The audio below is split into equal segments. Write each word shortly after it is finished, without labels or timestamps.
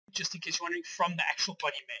just in case you're wondering, from the actual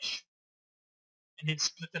body mesh. And then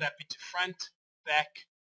split it up into front, back,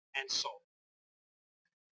 and sole.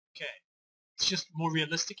 Okay, it's just more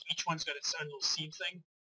realistic. Each one's got its own little seam thing.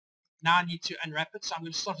 Now I need to unwrap it, so I'm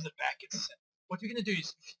going to start with the back. What we're going to do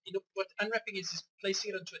is, what unwrapping is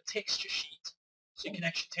placing it onto a texture sheet, so you can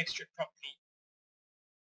actually texture it properly.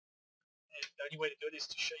 And the only way to do it is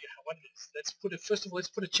to show you what it is. First of all,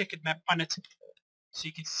 let's put a checkered map on it, so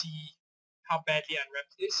you can see how badly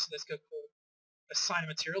unwrapped it is. Let's go call assign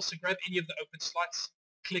material. So grab any of the open slots,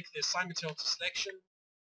 click the assign material to selection,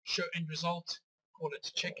 show end result, call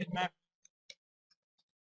it checkered map,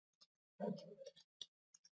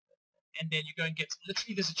 and then you go and get,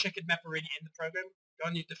 literally there's a checkered map already in the program. Go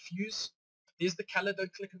on your diffuse, there's the color,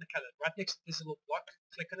 don't click on the color. Right next to there's a little block,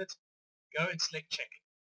 click on it, go and select checkered.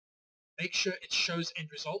 Make sure it shows end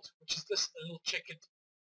result, which is this little checkered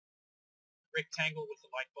rectangle with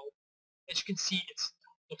the light bulb. As you can see, it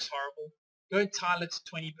looks horrible. Go and tile it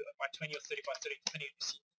 20 by 20 or 30 by 30, depending on what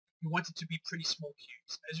you see. You want it to be pretty small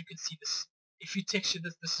cubes. As you can see, this, if you texture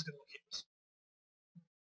this, this is going to look hideous.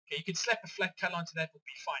 Okay, you can slap a flat color onto that, will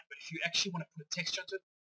be fine. But if you actually want to put a texture onto it,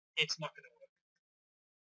 it's not going to work.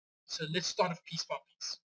 So let's start off piece by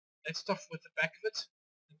piece. Let's start with the back of it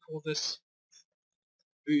and call this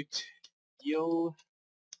boot deal.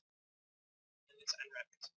 And let's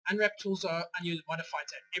unwrap it. Unwrap tools are on your modify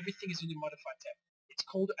tab. Everything is in your modify tab. It's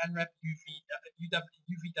called unwrap UVW.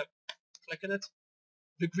 Click on it.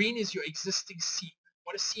 The green is your existing seam.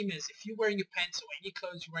 What a seam is, if you're wearing your pants or any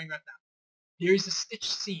clothes you're wearing right now, there is a stitched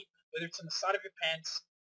seam, whether it's on the side of your pants,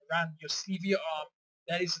 around your sleeve of your arm,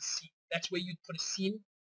 that is a seam. That's where you'd put a seam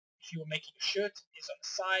if you were making a shirt, is on the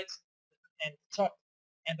sides and the top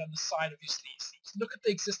and on the side of your sleeves. Look at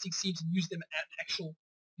the existing seams and use them at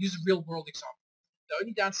use a real world example. The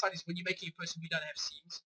only downside is when you're making a person who don't have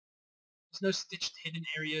seams, there's no stitched hidden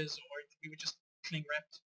areas, or we were just cling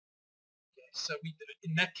wrapped. Okay, so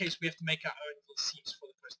in that case, we have to make our own little seams for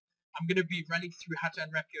the person. I'm going to be running through how to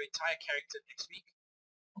unwrap your entire character next week.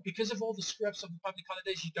 Because of all the screw-ups of the public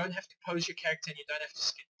holidays, you don't have to pose your character and you don't have to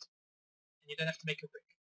skin it. And you don't have to make a rig.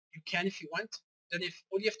 You can if you want. Then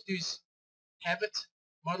all you have to do is have it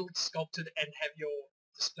modeled, sculpted, and have your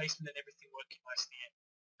displacement and everything working nicely in.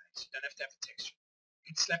 Right? So you don't have to have a texture.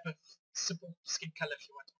 You can slap a simple skin color if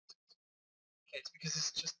you want. Okay, it's because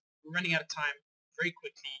it's just, we're running out of time very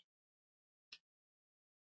quickly.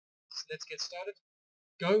 So let's get started.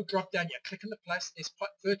 Go drop down here, click on the plus, there's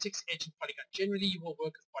vertex, edge, and polygon. Generally you will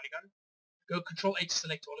work with polygon. Go Control A to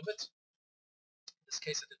select all of it. In this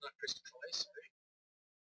case I did not press Control A, sorry.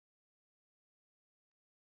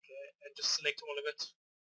 Okay, and just select all of it.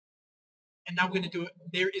 And now we're going to do it.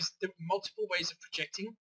 There is multiple ways of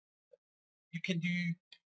projecting. You can do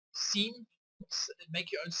seam,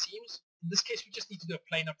 make your own seams. In this case, we just need to do a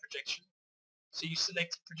planar projection. So you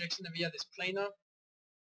select projection over here. There's planar,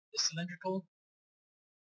 there's cylindrical,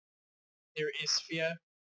 there is sphere,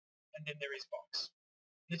 and then there is box.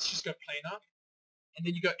 Let's just go planar. And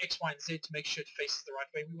then you go X, Y, and Z to make sure it faces the right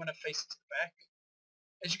way. We want to face it to the back.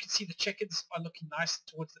 As you can see, the checkers are looking nice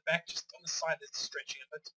towards the back. Just on the side, it's stretching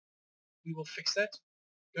a bit. We will fix that.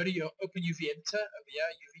 Go to your Open UV Editor over here,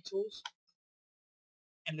 UV Tools,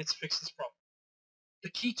 and let's fix this problem.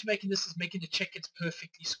 The key to making this is making the checkers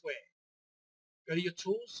perfectly square. Go to your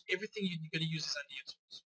tools. Everything you're going to use is under your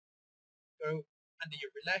tools. Go under your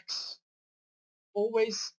relax.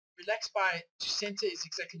 Always relax by to center is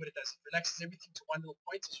exactly what it does. It relaxes everything to one little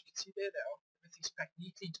point. As you can see there, everything's packed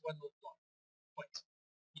neatly into one little point.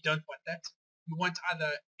 You don't want that. You want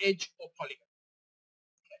either edge or polygon.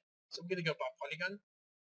 Okay. So I'm going to go by polygon.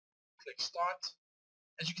 Click start.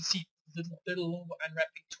 As you can see, little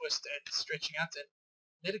unwrapping twist and stretching out, and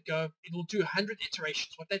let it go. It will do 100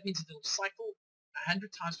 iterations. What that means is it will cycle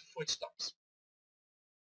 100 times before it stops.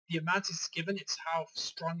 The amount is given, it's how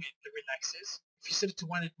strong the relax is. If you set it to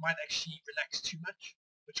 1, it might actually relax too much,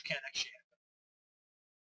 which can actually happen.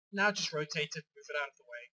 Now just rotate it, move it out of the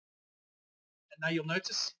way. And now you'll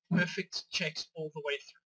notice perfect checks all the way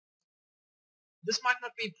through. This might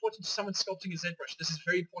not be important to someone sculpting a ZBrush. This is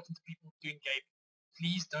very important to people doing game.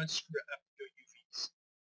 Please don't screw up your UVs.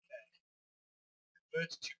 Okay. Convert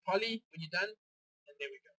to poly when you're done, and there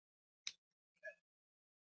we go. Okay.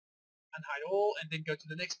 Unhide all, and then go to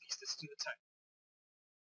the next piece. Let's do the tongue.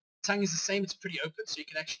 Tongue is the same, it's pretty open, so you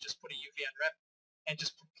can actually just put a UV unwrap and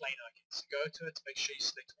just put planar again. So go to it, make sure you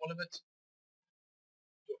select all of it.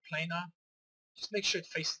 Do a planar. Just make sure it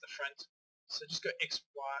faces the front. So just go X,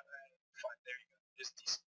 Y, fine, there you go. Just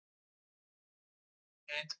decent.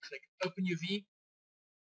 And click Open UV.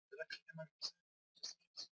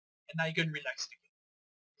 And now you're going to relax it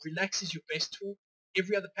again. Relax is your best tool.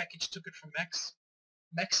 Every other package took it from Max.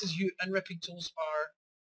 Max's unwrapping tools are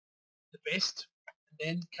the best, and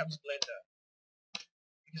then comes Blender.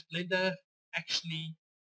 Because Blender actually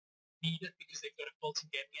need it because they've got a built-in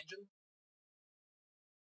gaming engine.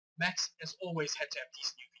 Max has always had to have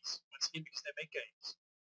decent UVs, once again because they make games.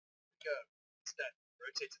 Go. It's done.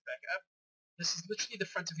 Rotate it back up. This is literally the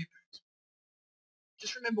front of your boot.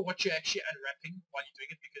 Just remember what you're actually unwrapping while you're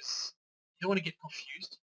doing it because you don't want to get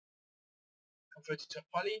confused. Convert it to a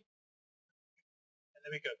poly. And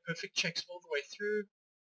there we go. Perfect checks all the way through.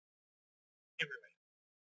 Everywhere.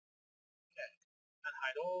 Okay.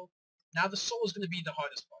 Unhide all. Now the sole is going to be the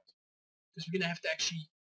hardest part. Because we're going to have to actually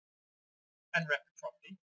unwrap it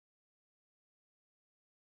properly.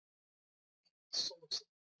 So looks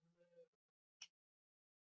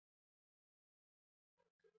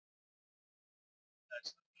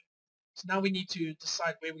that's not good. So now we need to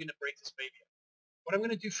decide where we're going to break this baby up. What I'm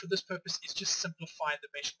going to do for this purpose is just simplify the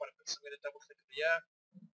mesh quite a bit. So I'm going to double click over here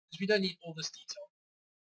because we don't need all this detail.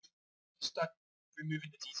 Start removing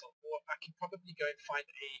the detail, or I can probably go and find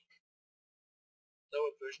a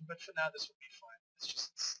lower version, but for now this will be fine.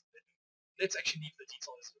 Let's actually leave the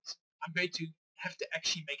detail as it is. I'm going to have to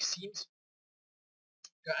actually make seams.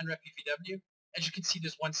 Go unwrap your VW. As you can see,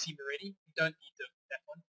 there's one seam already. You don't need that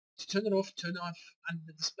one. To turn it off under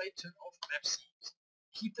the display, turn off map seams.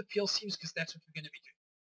 Keep the peel seams because that's what we're going to be doing.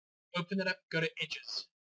 Open it up, go to edges.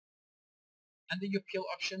 Under your peel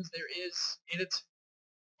options, there is edit,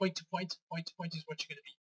 point to point. Point to point is what you're going to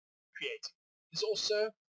be creating. There's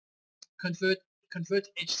also convert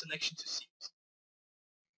edge selection to seams.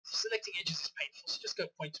 Selecting edges is painful, so just go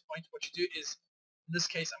point to point. What you do is, in this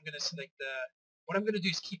case, I'm going to select what I'm going to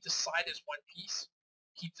do is keep the side as one piece,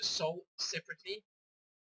 keep the sole separately,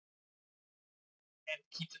 and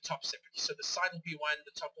keep the top separately. So the side will be one,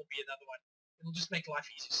 the top will be another one. It'll just make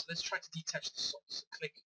life easier. So let's try to detach the sole. So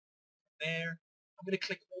click there. I'm going to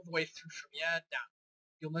click all the way through from here down.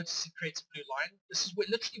 You'll notice it creates a blue line. This is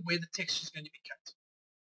literally where the texture is going to be cut.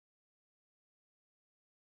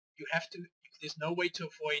 You have to, there's no way to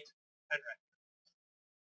avoid unwrapping.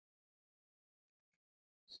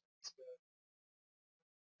 So let's go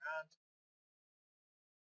around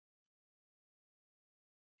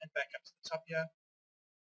and back up to the top here.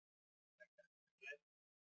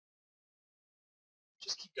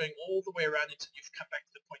 Just keep going all the way around until you've come back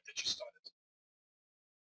to the point that you started.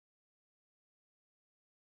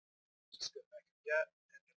 Just go back here.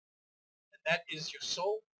 And that is your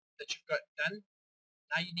sole that you've got done.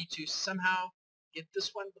 Now you need to somehow get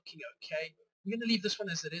this one looking okay. I'm going to leave this one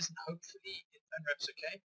as it is and hopefully it unwraps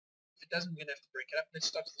okay. If it doesn't, we're going to have to break it up. Let's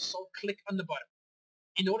start with the sole. Click on the bottom.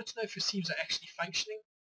 In order to know if your seams are actually functioning,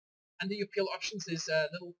 under your peel options there's a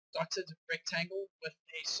little dotted rectangle with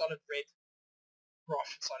a solid red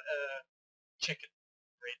graph inside, checkered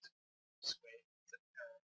red square. I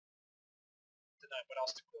don't know what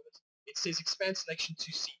else to call it. It says expand selection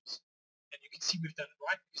to seams. And you can see we've done it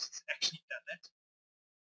right because it's actually done that.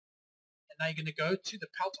 And now you're going to go to the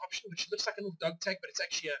pelt option, which looks like a little dog tag, but it's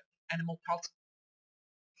actually an animal pelt.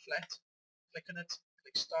 Flat. Click on it.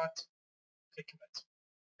 Click start. Click commit.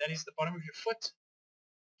 That is the bottom of your foot.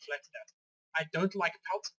 Flatten out. I don't like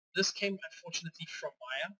pelt. This came unfortunately from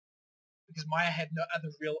Maya, because Maya had no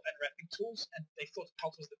other real unwrapping tools, and they thought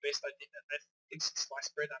pelt was the best idea. I think since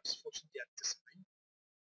sliced bread, unfortunately I disagree.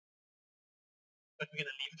 But we're going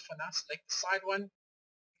to leave it for now. Select the side one,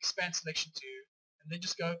 expand selection to, and then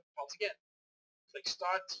just go pelt again. Click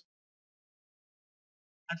start.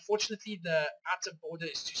 Unfortunately, the outer border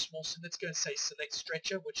is too small, so let's go and say select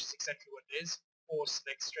stretcher, which is exactly what it is, or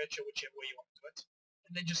select stretcher, whichever way you want to do it.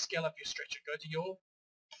 And then just scale up your stretcher. Go to your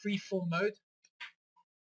freeform mode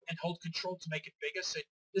and hold control to make it bigger. So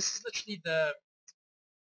this is literally the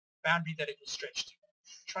boundary that it will stretch to.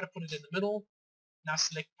 Try to put it in the middle. Now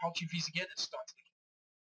select pelt UVs again and start again.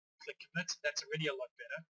 Click commit. That's already a lot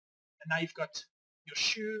better. And now you've got your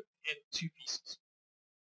shoe in two pieces.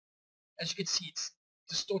 As you can see, it's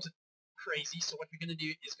distorted crazy. So what we're going to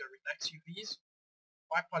do is go relax UVs,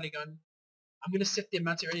 by polygon. I'm going to set the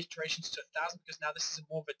amount of iterations to 1,000 because now this is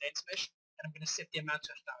more of a dense mesh, and I'm going to set the amount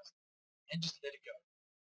to 1,000 and just let it go.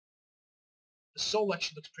 The sole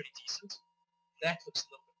actually looks pretty decent. That looks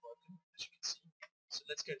a little bit broken, as you can see. So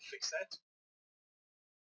let's go and fix that.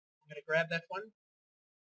 I'm going to grab that one.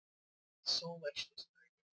 The sole actually looks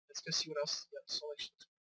very good. Let's go see what else. Yeah, the sole actually looks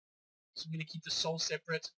good. So I'm going to keep the sole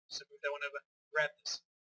separate. So move that one over. Grab this.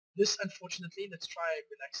 This, unfortunately, let's try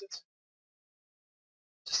relax it.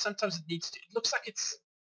 Just sometimes it needs to. It looks like it's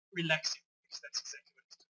relaxing because that's exactly what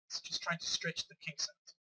it's doing. It's just trying to stretch the kinks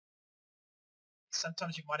out.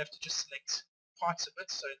 Sometimes you might have to just select parts of it.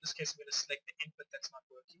 So in this case, I'm going to select the input that's not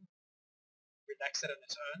working, relax that on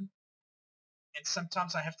its own. And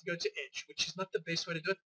sometimes I have to go to edge, which is not the best way to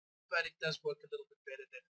do it, but it does work a little bit better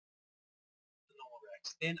than the normal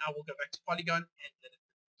relax. Then I will go back to polygon and let it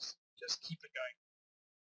just keep it going.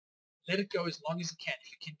 Let it go as long as you can. If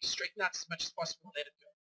you can straighten out as much as possible, let it go.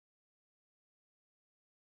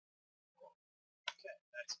 Okay,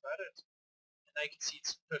 that's about it. And now you can see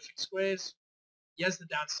it's perfect squares. Here's the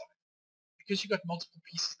downside. Because you've got multiple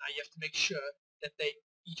pieces now, you have to make sure that they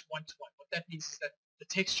each one-to-one. What that means is that the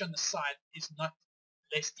texture on the side is not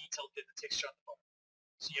less detailed than the texture on the bottom.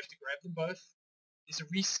 So you have to grab them both. There's a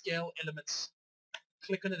rescale elements.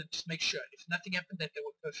 Click on it and just make sure. If nothing happened, that they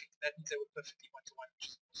were perfect. That means they were perfectly one-to-one, which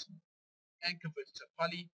is awesome. And convert it to a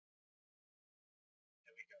poly.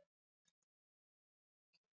 There we go.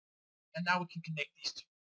 And now we can connect these two.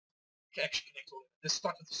 We can actually connect all of them. Let's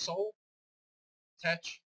start with the soul.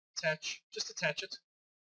 Attach, just attach it.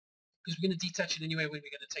 Because we're going to detach it anyway when we're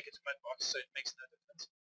going to take it to Mudbox, so it makes no difference.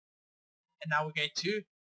 And now we're going to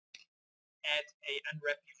add a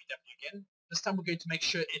unwrap UVW again. This time we're going to make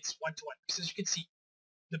sure it's one-to-one. Because as you can see,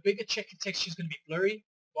 the bigger checkered texture is going to be blurry,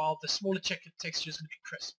 while the smaller checkered texture is going to be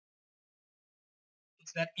crisp.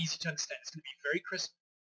 It's that easy to understand. It's going to be very crisp.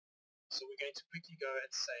 So we're going to quickly go and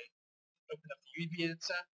say, open up the UV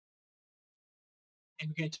editor, and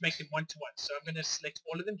we're going to make them one-to-one. So I'm going to select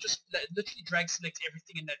all of them, just literally drag select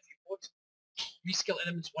everything in that viewport, rescale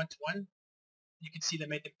elements one-to-one. You can see they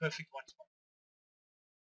made them perfect one-to-one.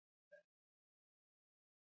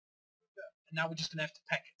 And now we're just going to have to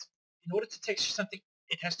pack it. In order to texture something,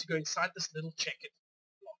 it has to go inside this little checkered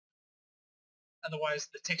block. Otherwise,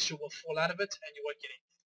 the texture will fall out of it and you won't get it.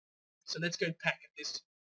 So let's go and pack it. There's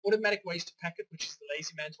automatic ways to pack it, which is the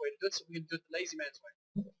lazy man's way to do it. So we're going to do it the lazy man's way.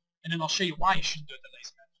 And then I'll show you why you shouldn't do it the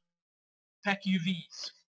lazy man's way. Pack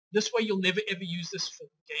UVs. This way you'll never ever use this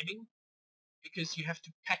for gaming, because you have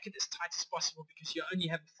to pack it as tight as possible, because you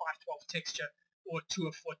only have a 512 texture or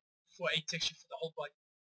 204.8 texture for the whole body.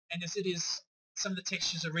 And as it is, some of the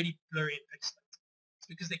textures are already blurry and pixelated. It's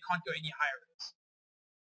because they can't go any higher than this.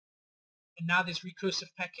 And now there's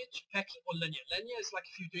recursive packing or linear. Linear is like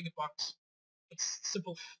if you're doing a box. It's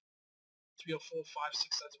simple 3 or 4, 5,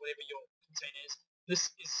 6 sides, whatever your container is.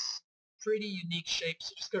 This is pretty unique shape,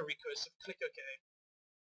 so just go recursive, click OK.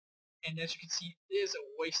 And as you can see, there's a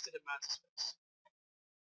wasted amount of space.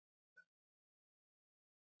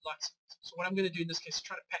 Lots of it. So what I'm going to do in this case is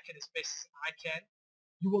try to pack it as best as I can.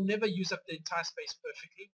 You will never use up the entire space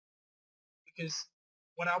perfectly, because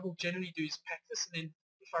what I will generally do is pack this, and then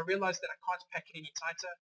if I realize that I can't pack it any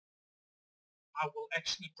tighter, I will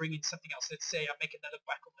actually bring in something else. Let's say I make another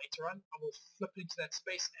buckle later on. I will flip into that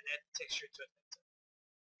space and add the texture to it later.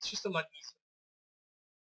 It's just a lot easier.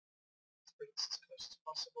 Let's bring this as close as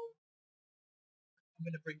possible. I'm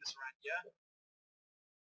going to bring this around here.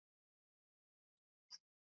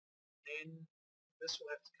 Then this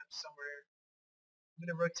will have to come somewhere. I'm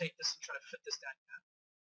going to rotate this and try to fit this down here.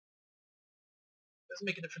 It doesn't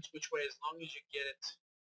make a difference which way, as long as you get it,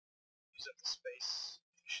 use up the space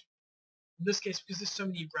efficiently. In this case, because there's so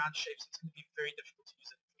many round shapes, it's going to be very difficult to use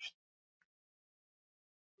it efficiently.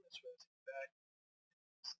 Let's rotate it back.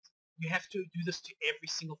 You have to do this to every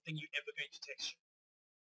single thing you're ever going to texture.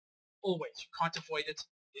 Always. You can't avoid it.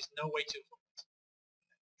 There's no way to avoid it.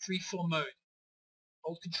 Freeform mode.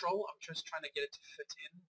 Hold control. I'm just trying to get it to fit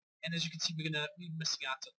in. And as you can see, we're missing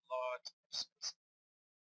out a lot of space.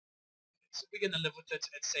 So we're going to live with it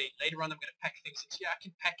and say later on I'm going to pack things into here. I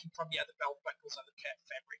can pack in probably other belt buckles, other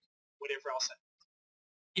fabric, whatever else I need.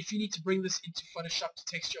 If you need to bring this into Photoshop to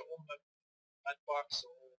texture or Mudbox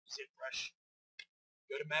or Zbrush,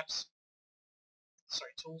 go to Maps,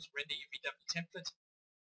 Tools, Render UVW Template.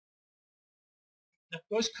 The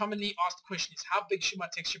most commonly asked question is, how big should my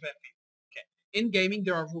texture map be? Okay. In gaming,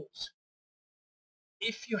 there are rules.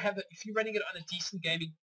 If you're running it on a decent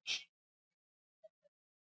gaming machine,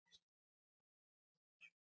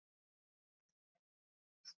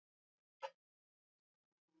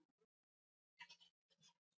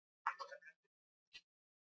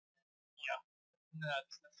 no,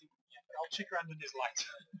 there's nothing yet, but I'll check around when there's light.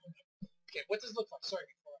 Okay, what does it look like? Sorry.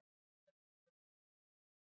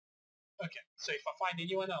 Okay, so if I find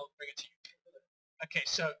anyone, I'll bring it to you. Okay,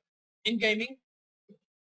 so in gaming,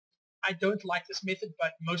 I don't like this method,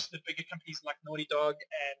 but most of the bigger companies like Naughty Dog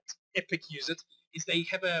and Epic use it, is they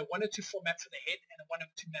have a 1024 map for the head and a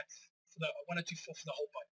 102 map for the 1024 for the whole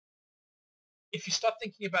body. If you start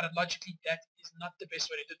thinking about it logically, that is not the best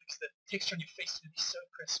way to do it, because the texture on your face is going to be so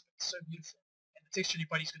crisp and so beautiful, and the texture on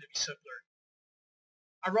your body is going to be so blurry.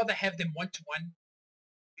 I'd rather have them one-to-one,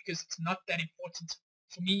 because it's not that important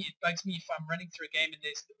For me, it bugs me if I'm running through a game and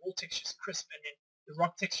there's the wall texture is crisp and then the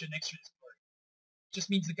rock texture next to it is blurry. It just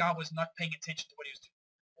means the guy was not paying attention to what he was doing.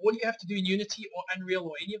 All you have to do in Unity or Unreal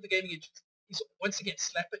or any of the gaming engines is, once again,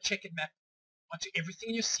 slap a checkered map onto everything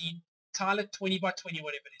in your scene, tile it 20 by 20,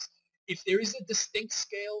 whatever it is. If there is a distinct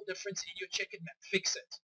scale difference in your checkered map, fix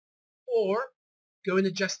it. Or go and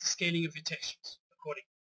adjust the scaling of your textures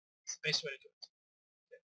accordingly. It's the best way to do it.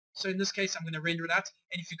 Okay. So in this case, I'm going to render it out.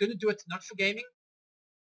 And if you're going to do it not for gaming,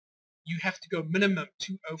 you have to go minimum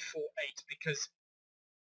 2048 because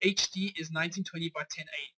HD is 1920 by 1080.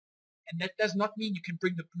 And that does not mean you can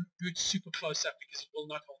bring the boot super close up because it will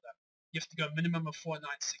not hold up. You have to go minimum of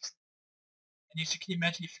 4960. And as you can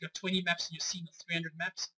imagine, if you've got 20 maps in your scene or 300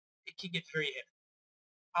 maps, it can get very heavy.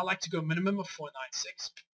 I like to go minimum of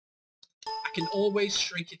 496. I can always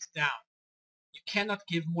shrink it down. You cannot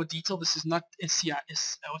give more detail. This is not a CSI.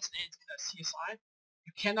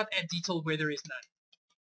 You cannot add detail where there is none.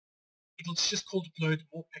 It's just called blurred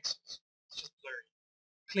more pixels. It's just blurry.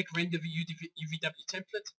 Click render UVW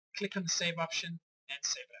template, click on the save option, and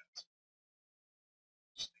save it out.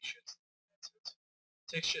 Just make sure that's it.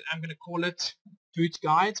 Texture, I'm going to call it boot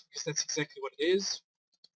guide because that's exactly what it is.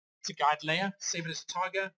 It's a guide layer. Save it as a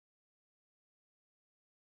target.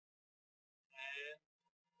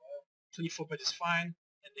 And 24-bit is fine.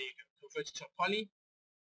 And there you go. Convert it to a poly.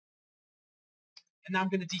 And now I'm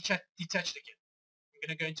going to detach it again. I'm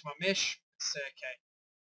going to go into my mesh and say, okay,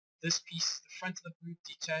 this piece, the front of the boot,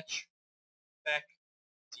 detach, back,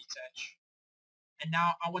 detach. And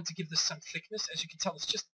now I want to give this some thickness. As you can tell, it's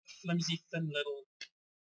just a flimsy, thin little,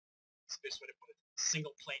 that's the best way to put it,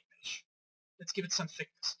 single plane mesh. Let's give it some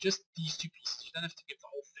thickness. Just these two pieces. You don't have to give the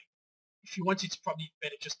whole thing. If you want to, it's probably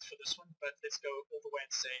better just for this one, but let's go all the way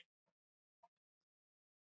and say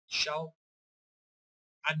shell.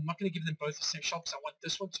 I'm not going to give them both the same shell because I want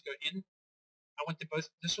this one to go in. I want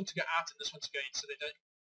this one to go out and this one to go in so they don't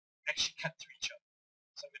actually cut through each other.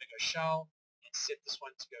 So I'm going to go shell and set this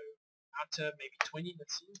one to go outer, maybe 20,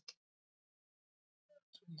 let's see. 20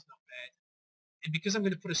 is not bad. And because I'm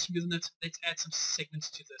going to put a smooth in it, let's add some segments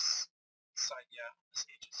to this side here, this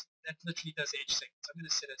edges. That literally does edge segments. I'm going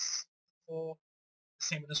to set it as 4, the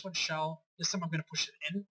same with this one, shell. This time I'm going to push it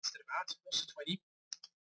in instead of out, also 20.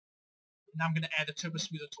 Now I'm going to add a turbo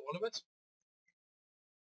smoother to all of it.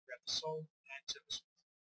 Grab the sole and turbo smooth.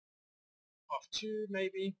 Half 2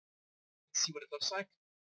 maybe. Let's see what it looks like.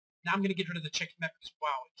 Now I'm going to get rid of the checkered map because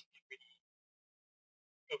wow, it can get really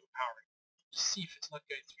overpowering. Just see if it's not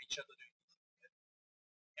going through each other.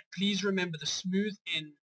 And please remember the smooth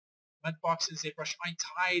in Mudbox and Zbrush are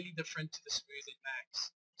entirely different to the smooth in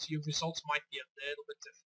Max. So your results might be a little bit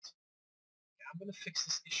different. Okay, I'm going to fix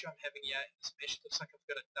this issue I'm having here in this mesh. It looks like I've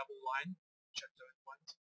got a double line, which I don't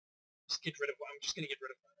want. Just get rid of one. I'm just going to get rid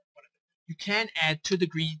of one of them. You can add to a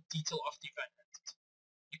degree detail after you've unwrapped it.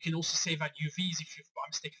 You can also save out UVs if you've by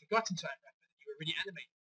mistake forgotten to unwrap it. You already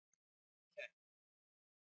animated. Okay.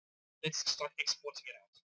 Let's start exporting it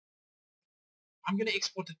out. I'm going to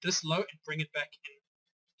export it this low and bring it back in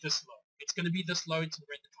this low. It's going to be this low until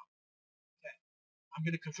render time. Okay. I'm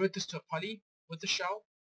going to convert this to a poly with the shell.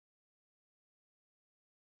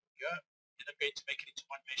 There we go. And I'm going to make it into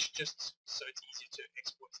one mesh just so it's easier to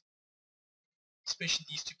export. Especially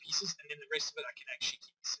these two pieces, and then the rest of it I can actually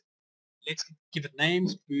keep this in. Let's give it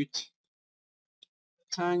names. Boot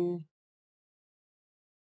tongue.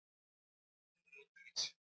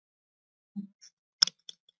 Boot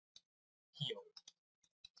heel.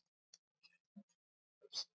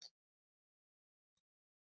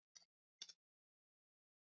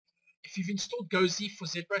 If you've installed GoZ for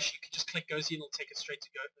ZBrush, you can just click GoZ and it'll take it straight to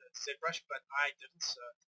ZBrush, but I didn't, so,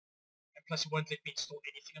 and plus it won't let me install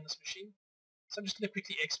anything on this machine. So I'm just going to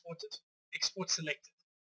quickly export it. Export selected.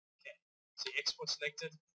 Okay, so export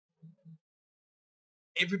selected.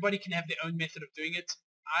 Everybody can have their own method of doing it.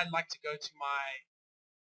 I like to go to my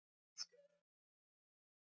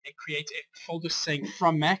and create a folder saying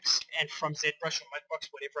from Max and from ZBrush or Mudbox,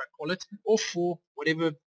 whatever I call it, or for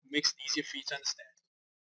whatever makes it easier for you to understand.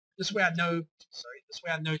 This way I know,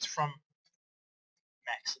 it's from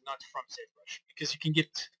Max and not from ZBrush, because you can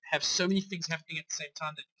have so many things happening at the same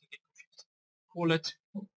time that you can get confused. Call it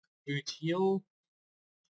boot heel.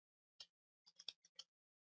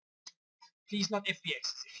 Please not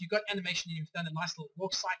FBX. If you've got animation and you've done a nice little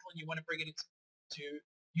walk cycle and you want to bring it into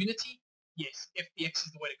Unity, yes, FBX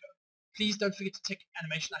is the way to go. Please don't forget to tick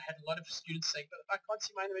animation. I had a lot of students saying, but I can't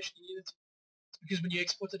see my animation in Unity. It's because when you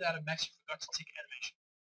export it out of Max, you forgot to tick animation.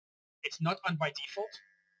 It's not on by default.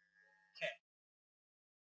 Okay.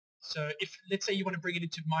 So if, let's say you want to bring it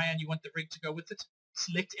into Maya and you want the rig to go with it,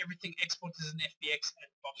 select everything, export as an FBX, and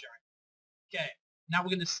Bob's your own. Okay. Now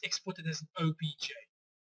we're going to export it as an OBJ.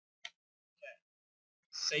 Okay.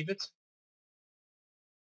 Save it.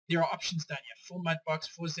 There are options down here for Mudbox,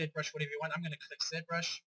 for ZBrush, whatever you want. I'm going to click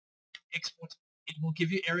ZBrush, export. It will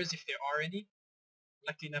give you errors if there are any.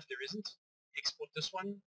 Luckily enough, there isn't. Export this one.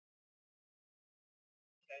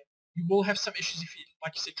 Okay. You will have some issues if you,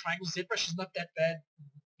 like you said, triangle. ZBrush is not that bad.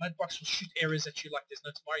 Mudbox will shoot errors at you like there's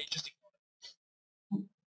no tomorrow. You just ignore them.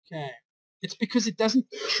 Okay. It's because it doesn't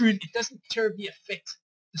terribly affect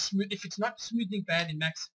the smooth. If it's not smoothing bad in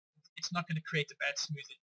Max, it's not going to create a bad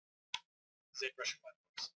smoothing. ZBrush and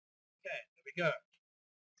Mudbox. Okay, there we go.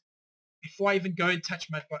 Before I even go and touch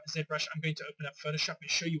ZBrush, I'm going to open up Photoshop and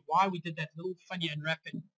show you why we did that little funny unwrap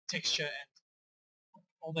and texture and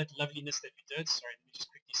all that loveliness that we did. Sorry, let me just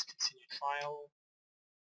quickly continue trial.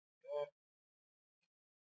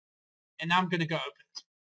 And now I'm going to go open it.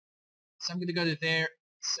 So I'm going to go to there,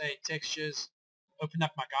 say textures, open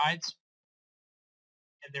up my guides,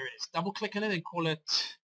 and there it is. Double click on it and call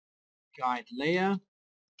it guide layer.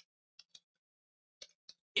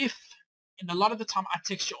 In a lot of the time I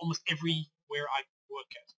texture almost everywhere I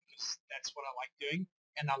work at because that's what I like doing,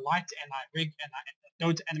 and I light and I rig and I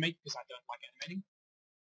don't animate because I don't like animating.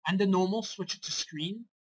 Under normal, switch it to screen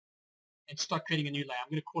and start creating a new layer. I'm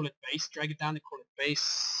going to call it base, drag it down and call it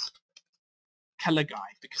base color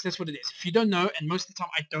guide because that's what it is. If you don't know, and most of the time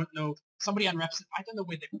I don't know, somebody unwraps it, I don't know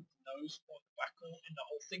where they put the nose or the buckle and the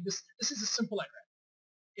whole thing. This is a simple unwrap.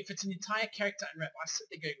 If it's an entire character unwrap, I sit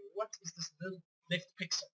there going, what is this little left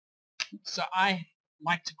pixel? So I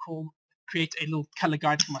like to create a little color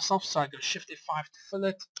guide for myself. So I go Shift F5 to fill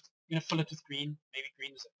it. I'm going to fill it with green. Maybe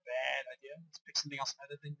green is a bad idea. Let's pick something else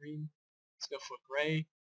other than green. Let's go for gray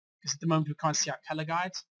because at the moment we can't see our color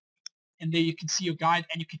guides. And there you can see your guide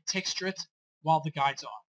and you can texture it while the guides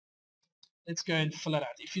are. Let's go and fill it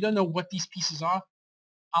out. If you don't know what these pieces are,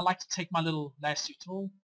 I like to take my little lasso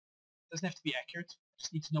tool. It doesn't have to be accurate. I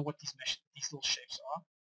just need to know what these little shapes are.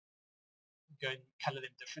 Go and color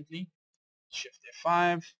them differently. Shift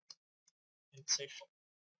F5 and say fill.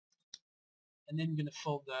 And then I'm going to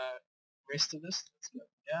fill the rest of this. Let's go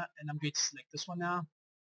here, and I'm going to select this one now.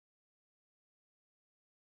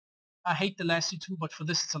 I hate the lasso tool, but for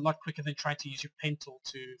this it's a lot quicker than trying to use your pen tool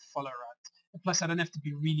to follow around. And plus I don't have to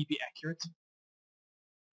really be accurate.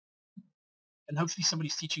 And hopefully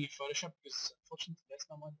somebody's teaching you Photoshop because unfortunately that's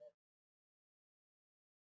not my bad.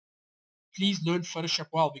 Please learn Photoshop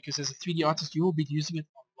well because as a 3D artist you will be using it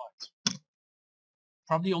a lot.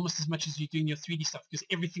 Probably almost as much as you're doing your 3D stuff because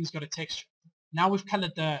everything's got a texture. Now we've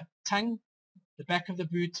colored the tongue, the back of the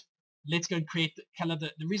boot. Let's go and color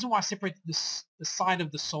the reason why I separated the side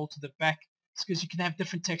of the sole to the back is because you can have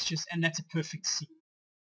different textures and that's a perfect seam.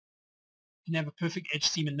 You can have a perfect edge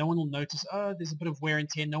seam and no one will notice, oh, there's a bit of wear and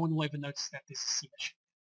tear. No one will ever notice that there's a seam issue.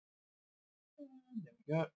 There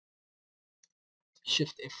we go.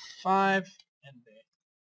 Shift F5 and there.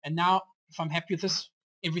 And now if I'm happy with this,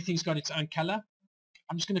 everything's got its own color.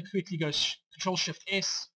 I'm just going to quickly go Control Shift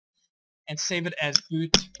S and save it as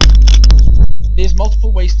boot. There's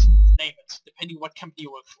multiple ways to name it depending what company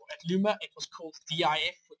you work for. At Luma it was called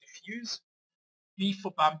DIF for diffuse, B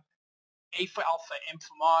for bump, A for alpha, M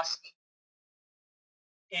for mask,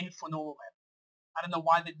 N for normal map. I don't know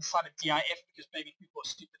why they decided DIF because maybe people are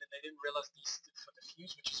stupid and they didn't realize D stood for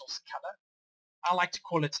diffuse, which is also color. I like to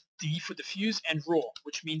call it D for diffuse and raw,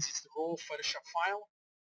 which means it's the raw Photoshop file.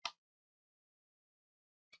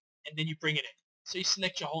 And then you bring it in. So you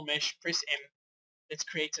select your whole mesh, press M. Let's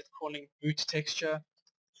create it calling boot texture.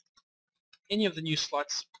 Any of the new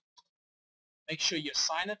slots. Make sure you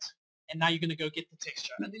assign it. And now you're going to go get the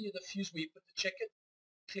texture. Under your diffuse where you put the checker,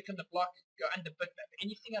 click on the block, go under bitmap.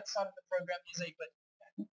 Anything outside of the program is a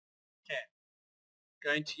bitmap. Okay.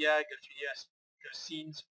 Go into here, go through here, go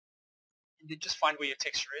scenes, and then just find where your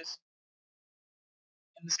texture is.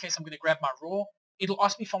 In this case, I'm going to grab my raw. It'll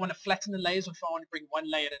ask me if I want to flatten the layers or if I want to bring one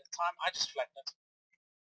layer at a time. I just flatten it.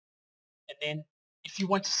 And then if you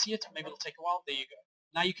want to see it, maybe it'll take a while. There you go.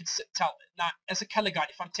 Now you can tell. Now, as a color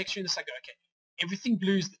guide, if I'm texturing this, I go, okay, everything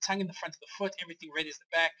blue is the tongue and the front of the foot. Everything red is the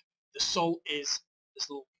back. The sole is this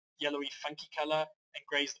little yellowy, funky color, and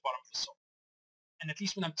gray is the bottom of the sole. And at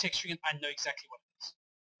least when I'm texturing it, I know exactly what it is.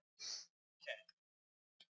 Okay.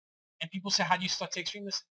 And people say, how do you start texturing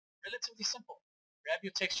this? Relatively simple. Grab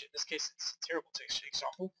your texture. In this case, it's a terrible texture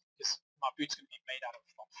example because my boot's going to be made out of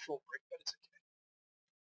floor brick, but it's okay.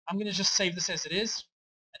 I'm going to just save this as it is,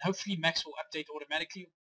 and hopefully Max will update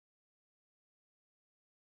automatically.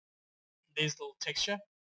 There's the little texture.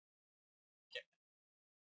 Okay.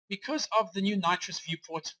 Because of the new Nitrous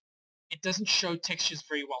viewport, it doesn't show textures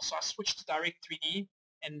very well. So I switched to Direct 3D,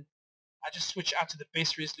 and I just switch out to the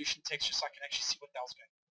best resolution texture so I can actually see what the hell's going on.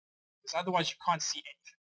 Because otherwise you can't see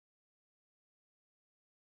anything.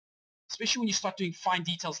 Especially when you start doing fine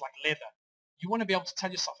details like leather. You want to be able to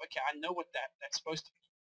tell yourself, okay, I know what that's supposed to be.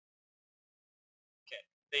 Okay,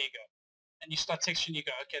 there you go. And you start texturing, you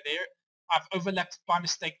go, okay, there, I've overlapped by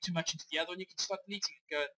mistake too much into the other one. You can start deleting it.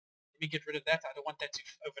 Go, let me get rid of that. I don't want that to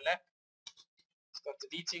overlap. Start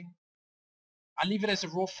deleting. I leave it as a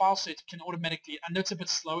raw file so it can automatically, I know it's a bit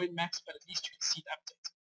slow in Max, but at least you can see it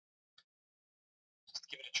update. Just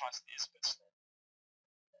give it a chance, it is a bit slow.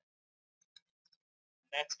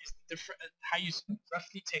 That is the different, how you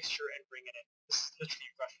roughly texture and bring it in. This is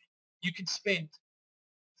literally roughly. You can spend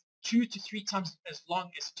 2 to 3 times as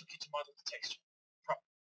long as it took you to model the texture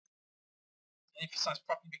properly. And emphasize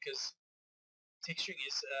properly because texturing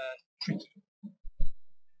is tricky.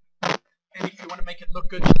 And if you want to make it look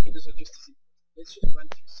good, shaders are just as important. Let's just run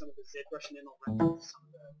through some of the ZBrush and then I'll run through some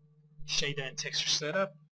of the shader and texture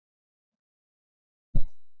setup.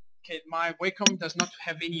 Okay, my Wacom does not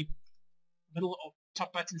have any middle or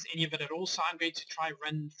top buttons, any of it at all, so I'm going to try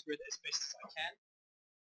run through it as best as I can.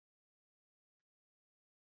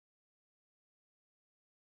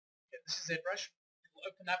 Okay, this is ZBrush. It will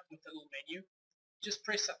open up with a little menu. Just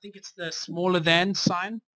press, I think it's the smaller than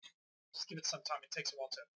sign. Just give it some time, it takes a while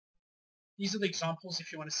to open. These are the examples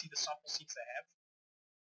if you want to see the sample scenes they have.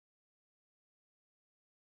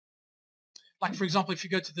 Like for example, if you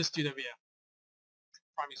go to this dude over here,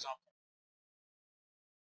 prime example.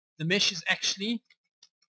 The mesh is actually,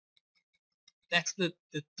 that's the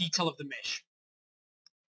detail of the mesh.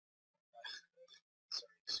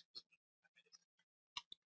 Sorry, excuse me.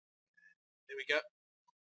 There we go.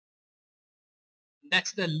 And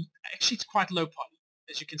that's the, actually it's quite low poly,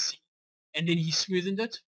 as you can see. And then he smoothened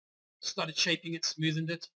it, started shaping it, smoothened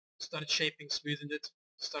it, started shaping, smoothened it,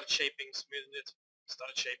 started shaping, smoothened it,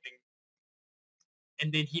 started shaping.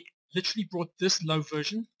 And then he literally brought this low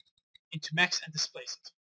version into Max and displays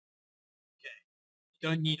it. Okay. You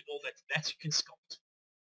don't need all that. That you can sculpt.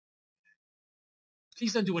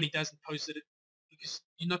 Please don't do what he does and pose it because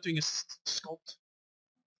you're not doing a sculpt.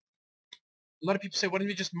 A lot of people say, why don't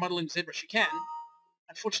we just model in ZBrush? You can.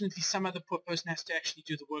 Unfortunately, some other poor person has to actually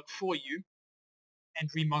do the work for you and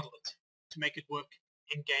remodel it to make it work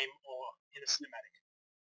in-game or in a cinematic.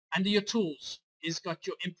 Under your tools is got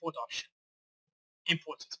your import option.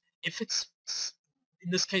 Import it. If it's,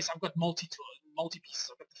 in this case, I've got multi-pieces.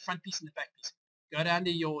 I've got the front piece and the back piece. Go down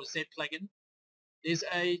to your Z plugin. There's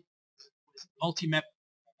a multi-map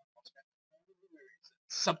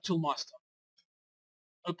subtool master.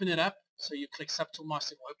 Open it up. So you click subtool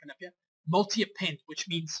master, it will open up here. Multi-append, which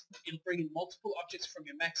means it'll bring in multiple objects from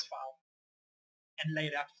your Max file and lay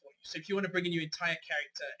it out for you. So if you want to bring in your entire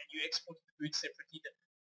character and you export the boot separately,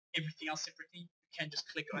 everything else separately, you can just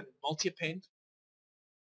click on multi-append.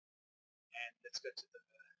 And let's go to the,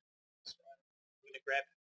 I'm going to grab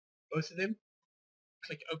both of them,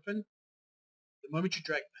 click open. The moment you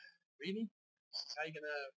drag, really? This is how you're going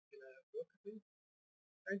to work with me?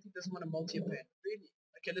 Apparently it doesn't want to multi-append, really?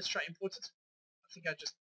 Okay, let's try import it. I think I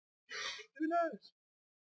just, who knows?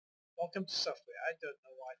 Welcome to software. I don't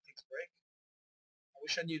know why things break. I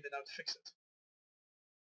wish I knew then I would fix it.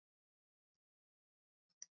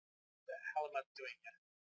 What the hell am I doing here?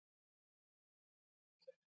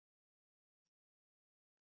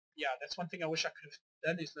 Yeah, that's one thing I wish I could have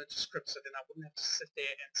done is learn to script so then I wouldn't have to sit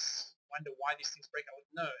there and wonder why these things break. I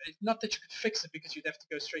would know. It's not that you could fix it because you'd have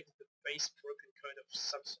to go straight to the base broken code of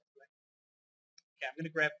some sort. Okay, I'm going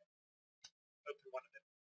to grab, open one of them.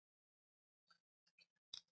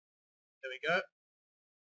 There we go.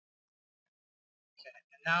 Okay,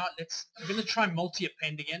 and now I'm going to try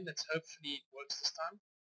multi-append again. Let's hopefully it works this time.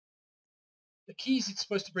 The key is it's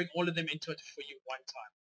supposed to bring all of them into it for you one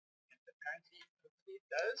time. And apparently, hopefully it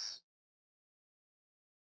does.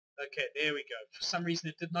 Okay, there we go. For some reason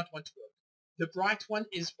it did not want to work. The bright one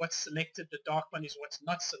is what's selected, the dark one is what's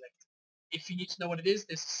not selected. If you need to know what it is,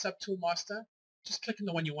 there's a subtool master. Just click on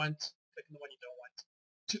the one you want, click on the one you don't want.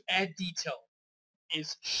 To add detail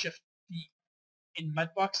is Shift D. In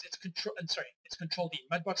Mudbox, it's Control D.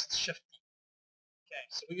 Mudbox, it's Shift D. Okay,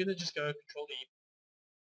 so we're going to just go Control D.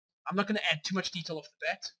 I'm not going to add too much detail off the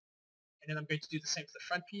bat. And then I'm going to do the same for the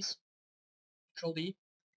front piece. Control D.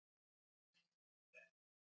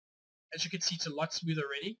 As you can see, it's a lot smoother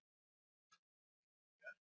already.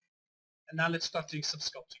 And now let's start doing some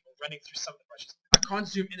sculpting. We're running through some of the brushes. I can't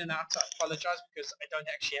zoom in and out, I apologize, because I don't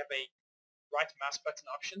actually have a right mouse button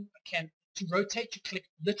option. I can, to rotate, you click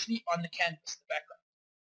literally on the canvas, the background,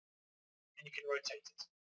 and you can rotate it.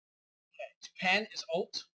 Okay. To pan is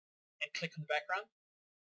Alt, and click on the background.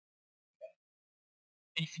 Okay.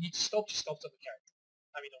 And if you need to sculpt, you sculpt on the character.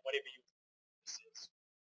 I mean, on whatever this is.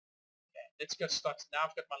 Okay, let's go start. Now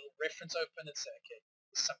I've got my little reference open and say, okay,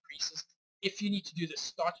 there's some creases. If you need to do this,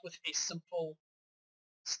 start with a simple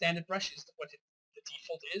standard brush is what the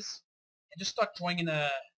default is. And just start drawing in I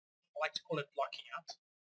like to call it blocking out.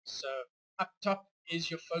 So up top is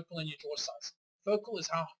your focal and your draw size. Focal is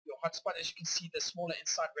how your hotspot, as you can see, the smaller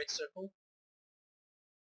inside red circle,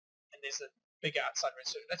 and there's a bigger outside red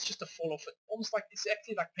circle. That's just a fall off it, almost like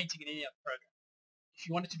exactly like painting in any other program. If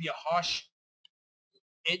you want it to be a harsh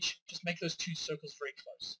edge, just make those two circles very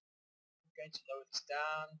close. I'm going to lower this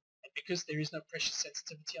down, and because there is no pressure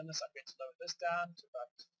sensitivity on this, I'm going to lower this down to about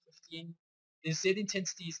 15. The Z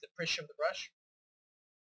intensity is the pressure of the brush.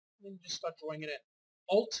 And then just start drawing it in.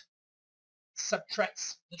 Alt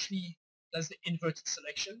subtracts, literally does the inverted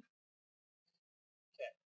selection.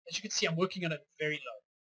 Okay. As you can see, I'm working on it very low.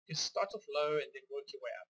 You start off low and then work your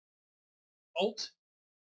way up. Alt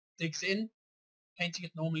digs in, painting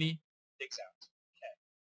it normally, digs out. Okay.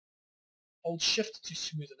 Hold Shift to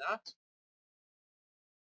smoothen out.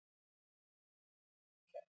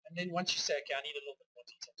 Okay. And then once you say, okay, I need a little bit more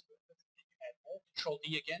detail to work with, then you add more. Control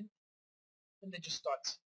D again, and then just start.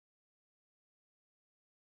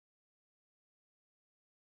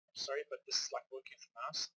 Sorry, but this is like working with the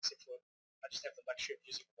mouse, except for I just have the luxury of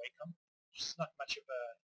using Wacom. Just not much of a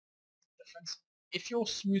difference. If your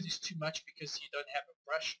smooth is too much because you don't have a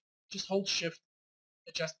brush, just hold Shift,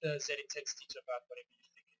 adjust the Z intensity to about whatever you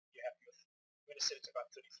think you're happy with. I'm going to set it to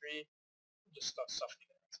about 33, and just start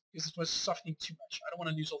softening it because it was softening too much. I don't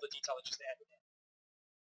want to lose all the detail I just added in.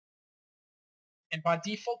 And by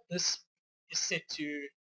default, this is set to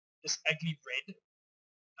this ugly red.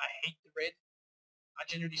 I hate the red. I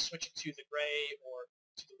generally switch it to the gray or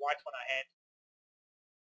to the white one I had.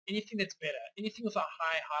 Anything that's better, anything with a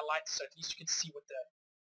high highlight, so at least you can see what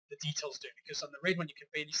the details do, because on the red one you can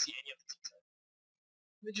barely see any of the detail.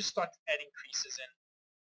 And then just start adding creases in,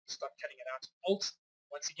 start cutting it out. Alt,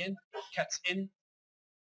 once again, cuts in,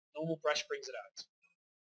 normal brush brings it out.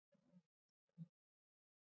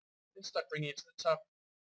 Then start bringing it to the top,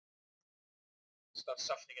 start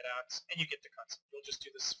softening it out, and you get the concept. You'll just do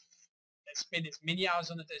this and spend as many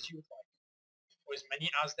hours on it as you would like, or as many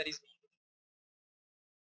hours that is needed.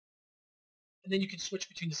 And then you can switch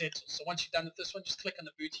between the Z tools. So once you're done with this one, just click on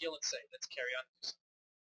the boot heel and say, let's carry on.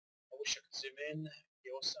 I wish I could zoom in, it'd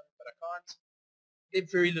be awesome, but I can't. There's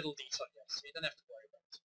very little detail here, so you don't have to worry about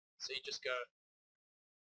it. So you just go,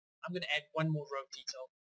 I'm going to add one more row of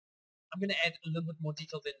detail. I'm going to add a little bit more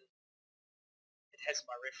detail than it has in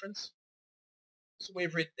my reference. So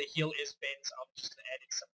wherever the heel is bends, I'm just going to add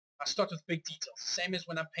in some. I start with big details, same as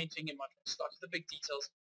when I'm painting in Mudbox. Start with the big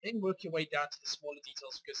details, then work your way down to the smaller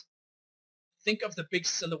details, because think of the big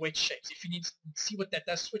silhouette shapes. If you need to see what that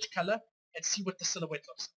does, switch color and see what the silhouette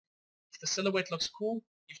looks like. If the silhouette looks cool,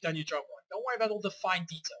 you've done your job right. Don't worry about all the fine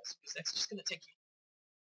details, because that's just going to take you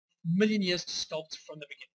a million years to sculpt from the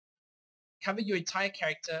beginning. Cover your entire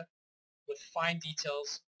character with fine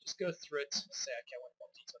details. Just go through it, say, okay, I want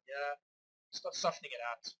more detail here. Start softening it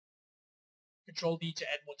out. Control D to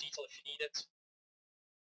add more detail if you need it.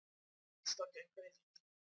 Start getting crazy.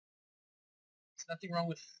 There's nothing wrong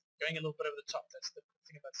with going a little bit over the top. That's the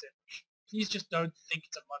thing about Zbrush. Please just don't think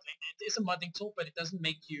it's a modeling. It is a modeling tool, but it doesn't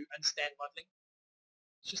make you understand modeling.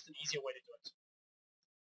 It's just an easier way to do it.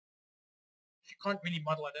 If you can't really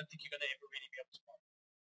model, I don't think you're going to ever really be able to model.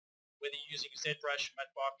 Whether you're using Zbrush,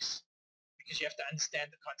 Mudbox, because you have to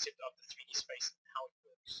understand the concept of the 3D space and how it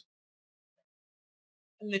works.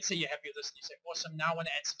 And let's say you're happy with this and you say, awesome, now I want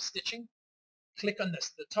to add some stitching. Click on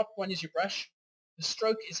this. The top one is your brush. The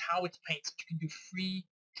stroke is how it's painted. You can do free,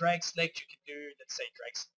 drag select. You can do, let's say,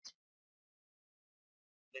 drag select.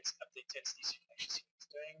 Let's up the intensity so you can actually see what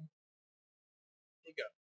it's doing. There you go.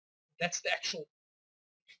 That's the actual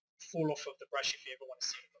fall off of the brush if you ever want to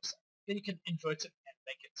see what it looks like. Then you can invert it and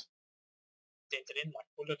make it dented in, like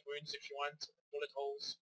bullet wounds if you want, bullet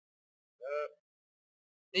holes.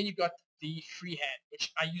 Then you've got the freehand,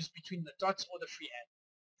 which I use between the dots or the freehand.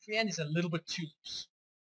 Freehand is a little bit too loose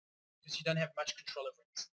because you don't have much control over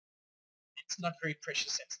it. It's not very pressure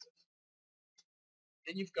sensitive.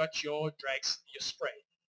 Then you've got your drags, your spray.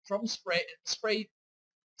 From spray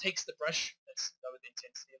takes the brush, let's lower the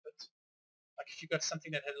intensity of it. Like if you've got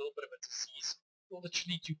something that had a little bit of a disease, it will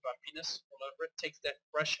literally do bumpiness all over it. Takes that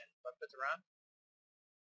brush and bump it around.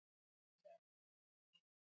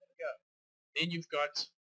 There we go. Then you've got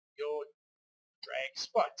your drag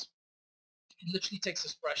spot. It literally takes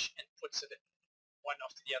this brush and puts it in one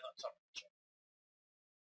after the other on top of each other.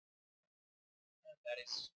 And that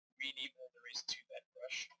is really all there is to that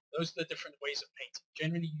brush. Those are the different ways of painting.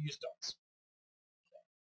 Generally you use dots. Okay.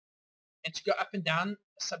 And to go up and down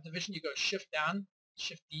a subdivision, you go Shift down,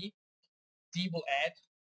 Shift D. D will add,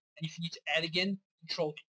 and if you need to add again,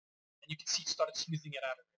 Control D. And you can see it started smoothing it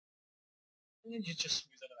out. And then you just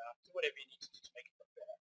smooth it out. Do whatever you need to do to make it look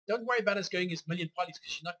better. Don't worry about us going as million polys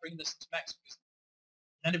because you're not bringing this to max because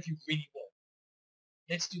none of you really will.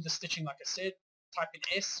 Let's do the stitching like I said. Type in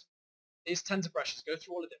S. There's tons of brushes. Go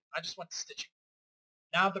through all of them. I just want the stitching.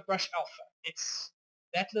 Now the brush alpha. It's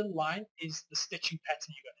that little line is the stitching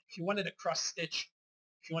pattern you got. If you wanted a cross stitch,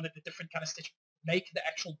 if you wanted a different kind of stitch, make the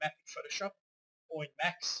actual map in Photoshop or in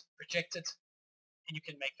Max, project it, and you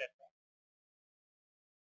can make that one.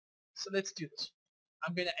 So let's do this.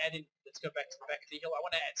 I'm going to add in, let's go back to the back of the hill. I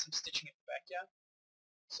want to add some stitching at the back here.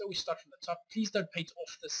 So we start from the top. Please don't paint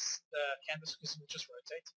off this canvas because it will just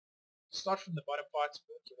rotate. Start from the bottom part,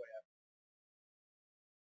 work your way up.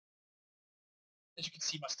 As you can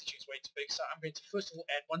see, my stitching is way too big, so I'm going to first of all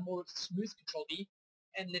add one more smooth, Control D,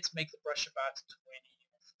 and let's make the brush about 20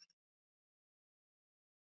 or 50.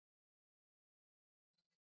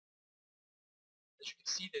 As you can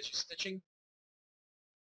see, there's your stitching.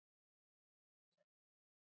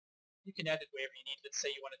 You can add it wherever you need. Let's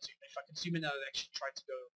say you wanted to. If I can zoom in, I'll actually try to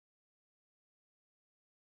go.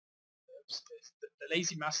 Oops, the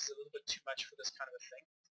lazy mouse is a little bit too much for this kind of a thing,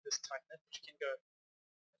 this tightness, but you can go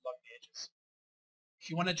along the edges. If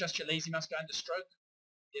you want to adjust your lazy mouse, go under stroke.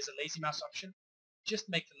 There's a lazy mouse option. Just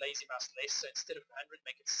make the lazy mouse less, so instead of 100,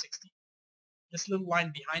 make it 60. This little line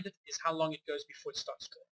behind it is how long it goes before it starts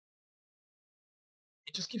drawing.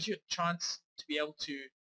 It just gives you a chance to be able to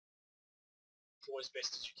draw as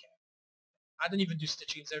best as you can. I don't even do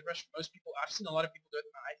stitching in ZBrush. Most people, I've seen a lot of people do it,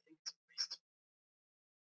 but I think it's a waste.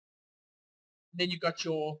 And then you've got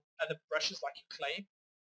your other brushes like your clay.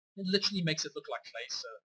 It literally makes it look like clay, so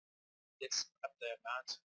let's up the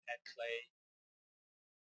amount, add clay,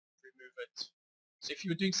 remove it. So if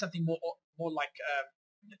you were doing something more like,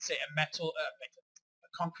 let's say a metal, a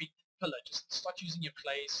concrete pillar, just start using your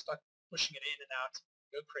clay, start pushing it in and out,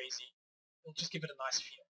 go crazy. It'll just give it a nice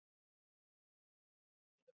feel.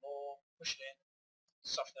 More, push it in,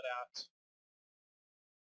 soften it out.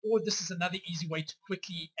 Or this is another easy way to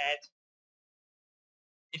quickly add,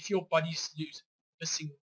 if your body's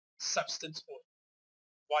missing substance or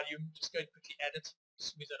volume, just go and quickly add it,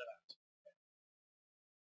 smooth it out.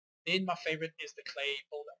 Then my favorite is the clay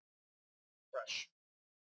builder brush.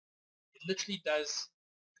 It literally does,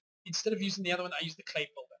 instead of using the other one, I use the clay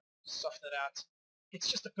builder. Soften it out. It's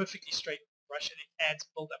just a perfectly straight brush and it adds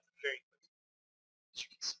build up very quickly, as you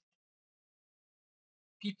can see.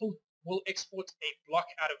 People will export a block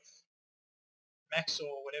out of Max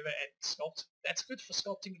or whatever and sculpt. That's good for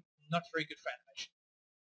sculpting, not very good for animation.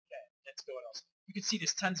 Okay, let's go what else. You can see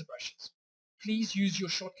there's tons of brushes. Please use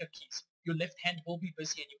your shortcut keys. Your left hand will be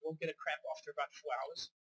busy and you will get a cramp after about 4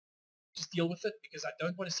 hours. Just deal with it because I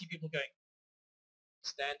don't want to see people going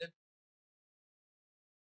standard,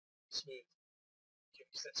 smooth. Okay,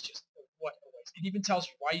 because that's just what a waste. It even tells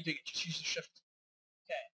you why you're doing it. Just use the shift.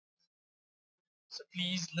 Okay. So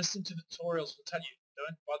please listen to the tutorials. Will tell you.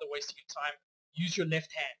 Don't bother wasting your time. Use your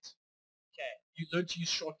left hand. Okay. You learn to use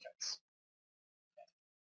shortcuts. Okay.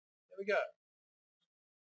 There we go.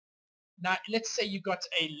 Now, let's say you got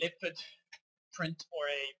a leopard print or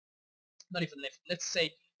a, not even leopard, let's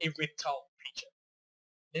say a reptile creature.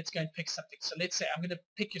 Let's go and pick something. So let's say I'm going to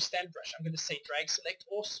pick your stand brush. I'm going to say drag select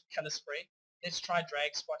or color spray. Let's try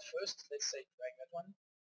drag spot first. Let's say drag that one.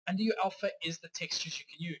 Under your alpha is the textures you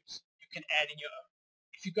can use. You can add in your own.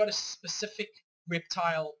 If you've got a specific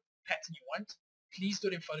reptile pattern you want, please do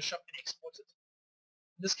it in Photoshop and export it.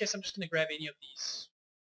 In this case, I'm just going to grab any of these.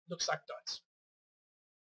 Looks like dots.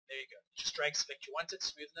 There you go. Just drag select you want it,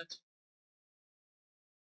 smoothen it.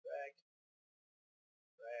 Drag.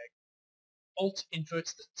 Drag. Alt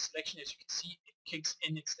inverts the selection. As you can see, it kicks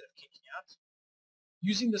in instead of kicking out.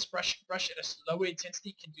 Using this brush at a lower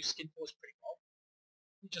intensity can do skin pores pretty well.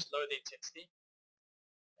 You just lower the intensity.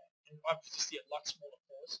 And obviously a lot smaller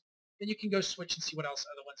pores. Then you can go switch and see what else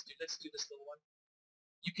other ones do. Let's do this little one.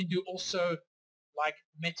 You can do also like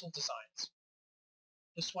metal designs.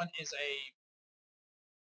 This one is a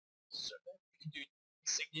circle. You can do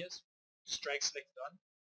insignias. Just drag select it on.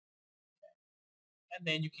 Okay. And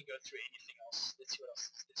then you can go through anything else. Let's see what else.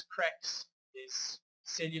 There's cracks. There's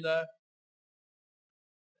cellular.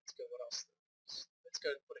 Let's go. What else? Let's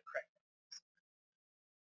go and put a crack.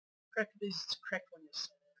 Crack. There's a crack one. Yes.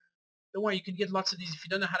 Don't worry. You can get lots of these. If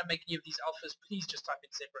you don't know how to make any of these alphas, please just type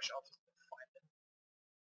in ZBrush alphas and find them.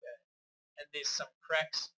 Okay. And there's some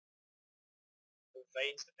cracks or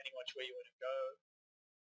veins, depending on which way you want to go.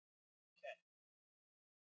 Okay.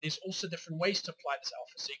 There's also different ways to apply this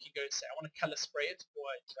alpha. So you can go and say, I want to color spray it, or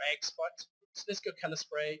a drag spot. So let's go color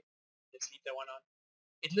spray. Let's leave that one on.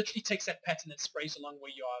 It literally takes that pattern and sprays along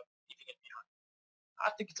where you are leaving it behind. I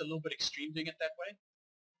think it's a little bit extreme doing it that way.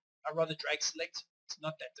 I'd rather drag select. It's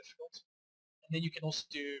not that difficult. And then you can also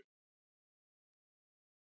do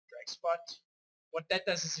drag spot. What that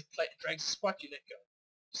does is it drags a spot, you let go.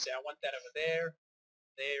 You say, I want that over there,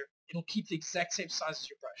 there. It'll keep the exact same size as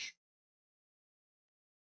your brush.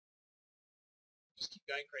 Just keep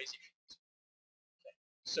going crazy if you want. Okay.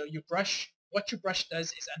 So your brush, what your brush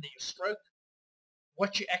does is under your stroke.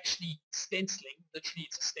 What you're actually stenciling, literally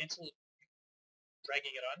it's a stencil,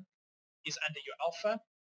 dragging it on, is under your alpha.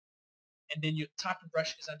 And then your type of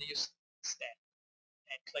brush is under your stand.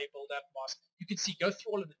 And clay build-up, mask. You can see, go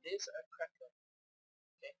through all of them. There's a crack there.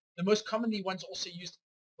 Okay. The most commonly ones also used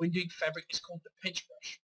when doing fabric is called the pinch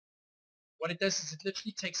brush. What it does is it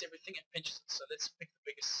literally takes everything and pinches it. So let's pick the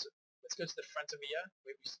biggest. Let's go to the front of here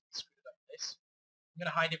where we screwed it up less. I'm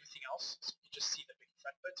going to hide everything else so you just see the big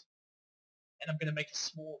front bit. And I'm going to make it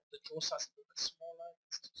small, the draw size a little bit smaller.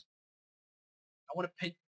 I want to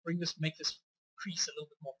make this crease a little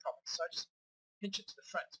bit more prominent. So I just pinch it to the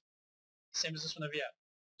front. Same as this one over here.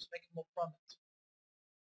 Just make it more prominent.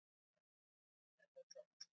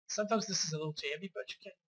 Sometimes this is a little too heavy, but you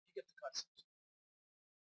get the concept.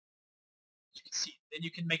 As you can see, then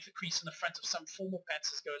you can make the crease in the front of some formal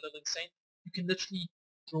pants that go a little insane. You can literally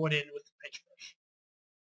draw it in with the pinch brush.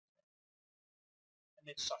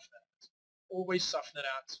 And then soften it out. Always soften it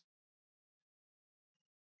out.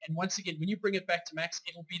 And once again, when you bring it back to max,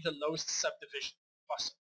 it will be the lowest subdivision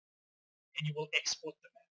possible. And you will export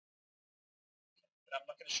the map. Okay. But I'm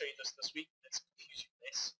not going to show you this week. Let's confuse you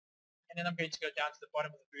less. And then I'm going to go down to the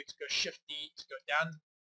bottom of the boot, go Shift D to go down.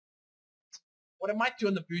 What I might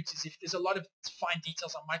do on the boot is if there's a lot of fine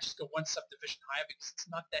details, I might just go one subdivision higher because it's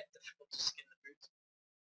not that difficult to skin the boot.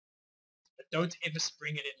 But don't ever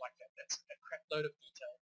spring it in like that. That's a crap load of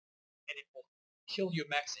detail. And it will kill your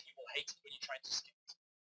max and you will hate it when you're trying to skin it.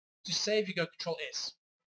 To save, you go Control S.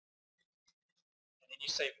 And then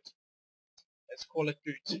you save it. Let's call it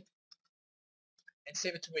boot. And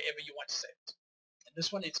save it to wherever you want to save it. And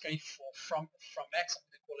this one, it's going from max. I'm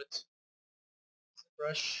going to call it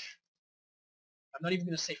ZBrush. I'm not even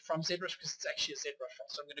going to say from ZBrush because it's actually a ZBrush file.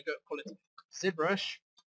 So I'm going to go call it ZBrush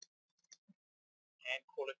and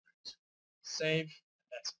call it boot. Save.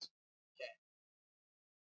 And that's it. Okay.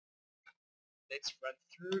 Let's run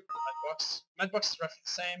through Mudbox. Mudbox is roughly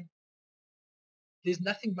the same. There's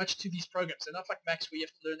nothing much to these programs. They're not like Max where you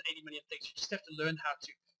have to learn 80 million things. You just have to learn how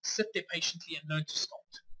to sit there patiently and learn to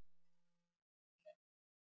sculpt.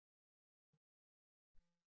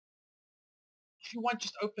 If you want,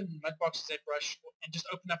 just open Mudbox, ZBrush, and just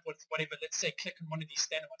open up whatever. Let's say click on one of these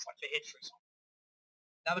standard ones, like the head, for example.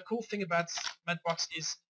 Now, the cool thing about Mudbox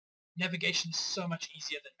is navigation is so much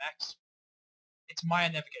easier than Max. It's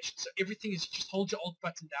Maya navigation. So everything is just hold your Alt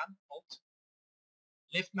button down, Alt.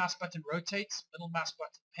 Left mouse button rotates, middle mouse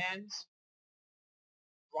button pans,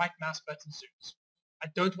 right mouse button zooms. I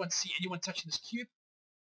don't want to see anyone touching this cube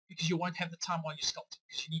because you won't have the time while you're sculpting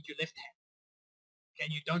because you need your left hand. Okay,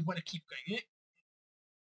 and you don't want to keep going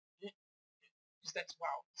because that's,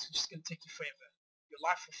 wow, it's just going to take you forever. Your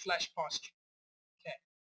life will flash past you. Okay.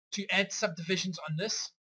 To add subdivisions on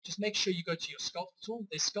this, just make sure you go to your sculpt tool.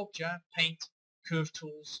 There's sculpture, paint, curve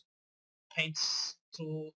tools, paints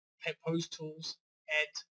tool, pose tools, add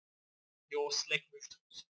your select move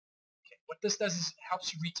tools. Okay. What this does is it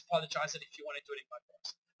helps you retopologize it if you want to do it in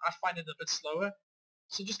Mudbox. I find it a bit slower.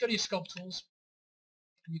 So just go to your sculpt tools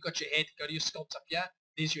and you've got your head. Go to your sculpt up here.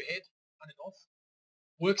 There's your head on and off.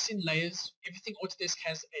 Works in layers. Everything Autodesk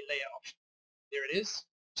has a layer option. There it is.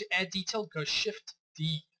 To add detail, go Shift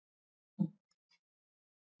D.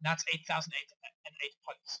 Now it's 8,008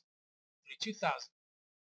 polys. 32,000.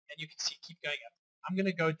 And you can see, keep going up. I'm going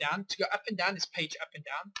to go down. To go up and down is page up and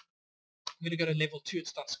down. I'm going to go to level 2 and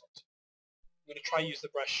start sculpting. I'm going to try use the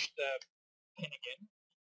brush, the pen again.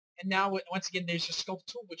 And now, once again, there's your sculpt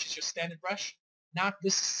tool, which is your standard brush. Now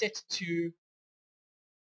this is set to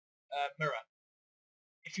mirror.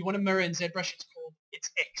 If you want to mirror in ZBrush,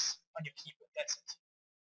 it's X on your keyboard. That's it.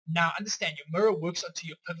 Now understand, your mirror works onto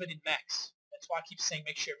your pivot in Max. That's why I keep saying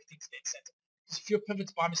make sure everything's dead center. Because if your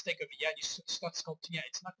pivot's by mistake over here and you start sculpting here,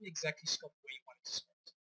 it's not going to exactly sculpt where you want it to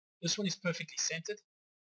sculpt. This one is perfectly centered,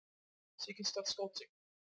 so you can start sculpting.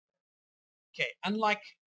 Okay, unlike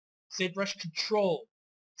ZBrush, Control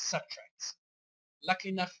subtracts.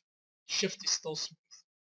 Luckily enough, Shift is still smooth.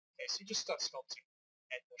 Okay, so you just start sculpting,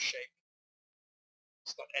 add more shape,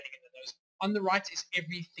 start adding in the nose. On the right is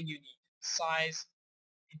everything you need. Size,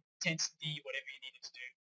 intensity, whatever you need it to do.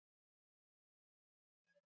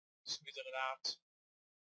 Smoothen it out.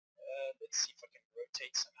 Let's see if I can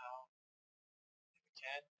rotate somehow.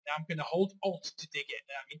 Can. Now I'm going to hold Alt to dig in.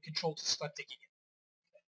 I mean Control to start digging in.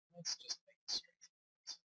 Okay. Let's just make this straight.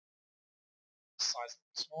 Size a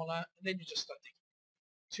little smaller, and then you just start digging.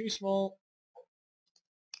 Too small.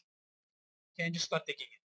 Okay, and just start digging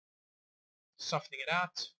in. Softening it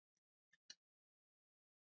out,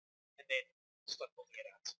 and then start building it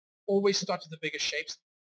out. Always start with the bigger shapes.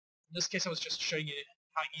 In this case, I was just showing you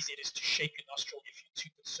how easy it is to shape your nostril if you're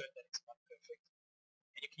too concerned that it's not perfect.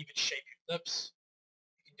 And you can even shape your lips.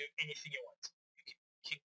 You can do anything you want. You can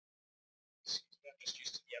I'm just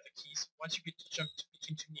used to the other keys. Once you get to jump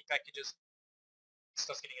between too many packages, it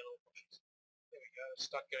starts getting a little confusing. There we go.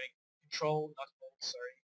 Start going Control, not Alt,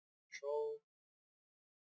 sorry. Control,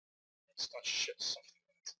 and start softening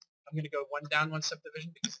it. I'm going to go one down, one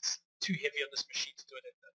subdivision because it's too heavy on this machine to do it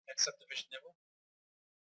at subdivision level.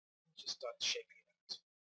 Just start shaping it out.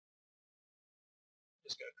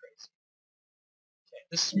 Just go crazy. Okay,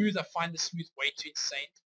 the smooth, I find the smooth way too insane,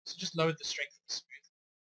 so just lower the strength of the smooth.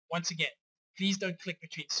 Once again, please don't click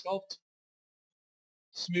between sculpt,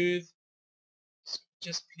 smooth,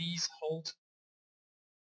 just please hold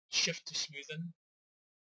shift to smoothen.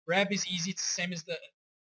 Grab is easy, it's the same as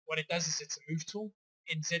what it does is it's a move tool.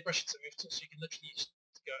 In ZBrush it's a move tool, so you can literally just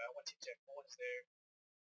go, I want it to have more there.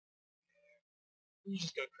 You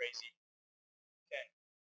just go crazy. Okay.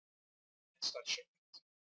 And start shaping it.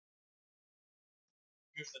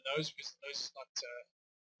 Move the nose because the nose is not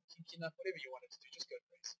kinky enough, whatever you want it to do, just go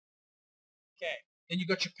crazy. Okay. Then you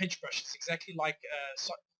got your pinch brush. It's exactly like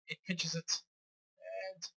it pinches it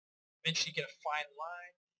and eventually get a fine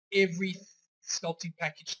line. Every sculpting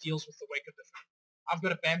package deals with the wake of different. I've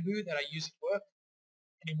got a bamboo that I use at work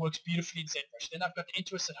and it works beautifully in ZBrush. Then I've got the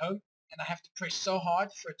Introduction at home and I have to press so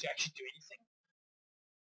hard for it to actually do anything.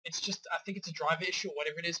 It's just, I think it's a driver issue or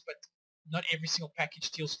whatever it is, but not every single package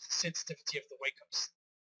deals with the sensitivity of the wake-ups.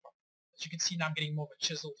 As you can see now I'm getting more of a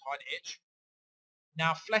chiseled hard edge.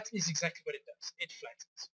 Now flatten is exactly what it does. It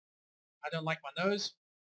flattens. I don't like my nose.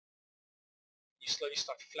 You slowly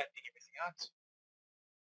start flattening everything out.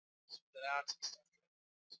 Smooth it out.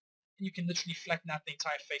 And you can literally flatten out the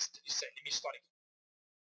entire face until you say, let me start again.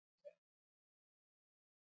 Okay.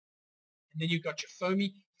 And then you've got your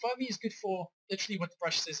foamy. Foamy is good for literally what the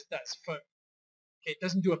brush says it does, foam. Okay, it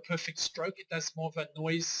doesn't do a perfect stroke. It does more of a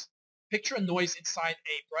noise. Picture a noise inside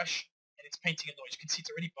a brush, and it's painting a noise. You can see it's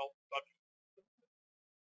already bubbly.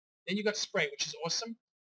 Then you got spray, which is awesome.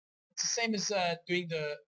 It's the same as doing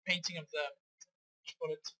the painting of the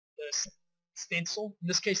stencil. In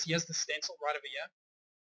this case, here's the stencil right over here.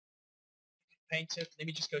 You can paint it. Let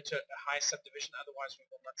me just go to a high subdivision, otherwise we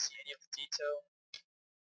will not see any of the detail.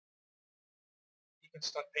 You can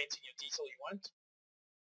start painting your detail you want.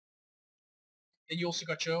 Then you also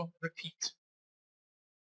got your repeat.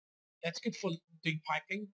 That's good for doing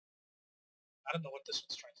piping. I don't know what this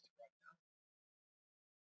one's trying to do right now.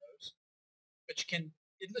 But you can,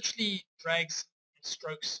 it literally drags and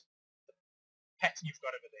strokes the pattern you've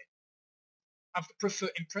got over there. I prefer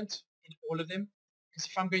imprint in all of them because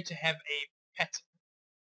if I'm going to have a pattern,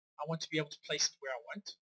 I want to be able to place it where I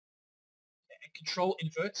want. Okay, and Control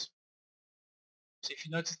invert. So if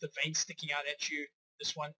you notice the vein sticking out at you,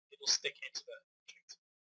 this one, it will stick into the object.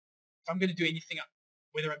 If I'm going to do anything,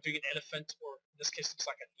 whether I'm doing an elephant or in this case it looks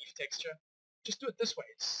like a leaf texture, just do it this way.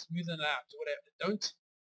 Smoothen it out, do whatever. Don't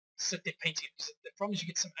sit there painting it because the problem is you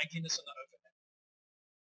get some ugliness on the overlay.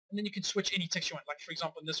 And then you can switch any texture you want. Like for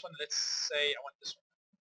example in this one, let's say I want this one.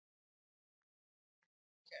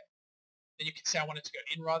 Okay. Then you can say I want it to go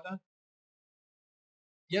in rather.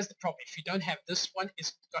 Here's the problem. If you don't have this one,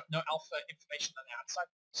 it's got no alpha information on the outside,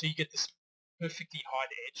 so you get this perfectly hard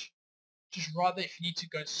edge. Just rather if you need to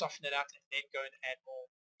go and soften it out and then go and add more,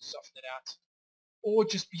 soften it out. Or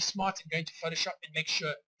just be smart and go into Photoshop and make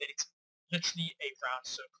sure that it's literally a round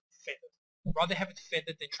circle, feathered. Rather have it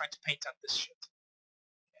feathered than trying to paint out this shit.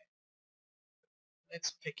 Okay.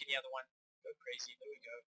 Let's pick any other one. Go crazy. There we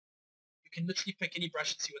go. You can literally pick any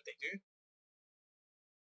brush and see what they do.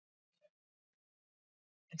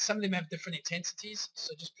 And some of them have different intensities,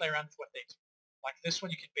 so just play around with what they do. Like this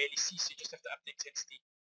one you can barely see, so you just have to up the intensity.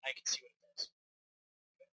 Now you can see what it does.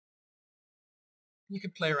 Okay. You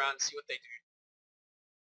can play around and see what they do.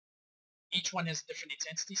 Each one has a different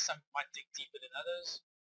intensity. Some might dig deeper than others.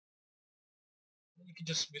 And you can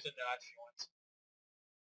just smoothen it out if you want.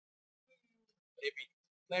 Whatever.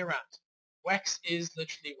 Play around. Wax is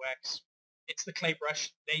literally wax. It's the clay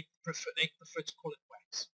brush. They prefer to call it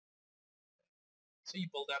wax. So you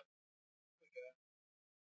build up.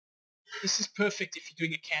 This is perfect if you're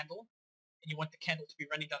doing a candle and you want the candle to be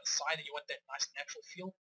running down the side and you want that nice natural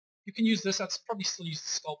feel. You can use this. I'd probably still use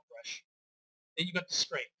the sculpt brush. Then you got the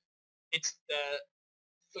scrape. It's the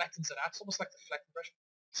flattens it out. It's almost like the flatten brush.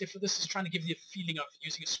 Except for this is trying to give you a feeling of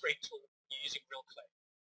using a scrape tool. You're using real clay.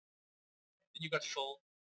 Then you got fill.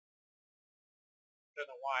 Don't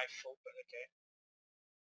know why fill, but okay.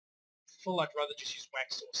 Fill, I'd rather just use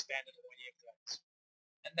wax or standard or any of that.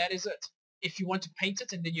 And that is it. If you want to paint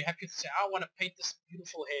it and then you're happy to say, I want to paint this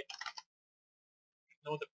beautiful head.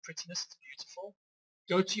 Ignore the prettiness, it's beautiful.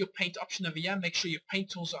 Go to your paint option over here. Make sure your paint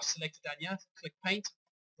tools are selected down here. Click paint.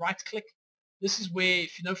 Right click. This is where,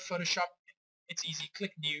 if you know Photoshop, it's easy.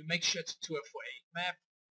 Click new. Make sure it's 204A map.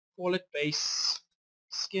 Call it base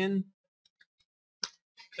skin.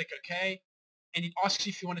 Click OK. And it asks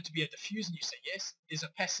you if you want it to be a diffuse, and you say yes. There's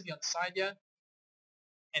opacity on the side here.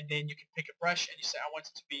 And then you can pick a brush and you say, I want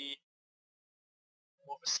it to be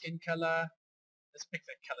more of a skin color. Let's pick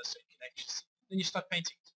that color so you can actually see. Then you start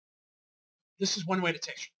painting it. This is one way to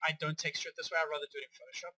texture it. I don't texture it this way. I'd rather do it in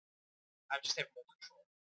Photoshop. I just have more control.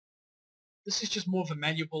 This is just more of a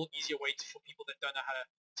malleable, easier way for people that don't know how to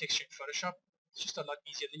texture in Photoshop. It's just a lot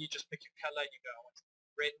easier. Then you just pick your color and you go, I want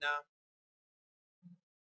red now.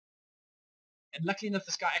 And luckily enough,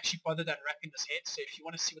 this guy actually bothered unwrapping this head. So if you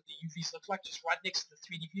want to see what the UVs look like, just right next to the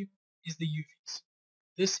 3D view is the UVs.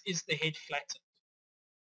 This is the head flattened.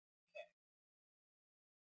 Okay.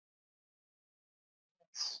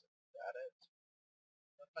 That's about it.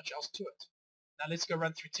 Not much else to it. Now let's go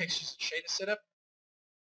run through textures and shader setup.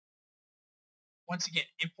 Once again,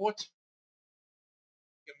 import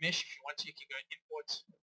your mesh. If you want to, you can go import.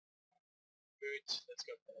 Good. Let's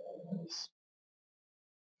go.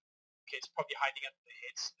 Okay, it's probably hiding under the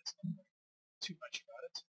heads. That's not too much about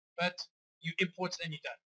it. But you import and you're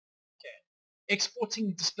done. Okay.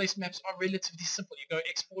 Exporting displacement maps are relatively simple. You go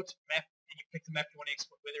export map and you pick the map you want to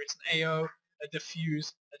export, whether it's an AO, a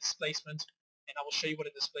diffuse, a displacement, and I will show you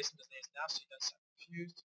what a displacement is now so you don't sound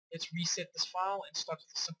confused. Let's reset this file and start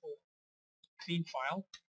with a simple clean file.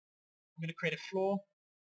 I'm going to create a floor.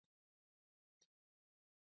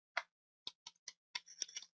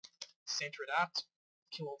 Center it out.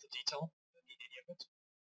 Kill all the detail. Don't need any of it.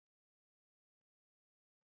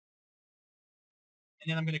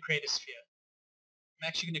 And then I'm going to create a sphere.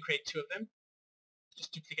 I'm actually going to create two of them.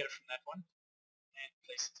 Just duplicate it from that one and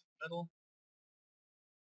place it in the middle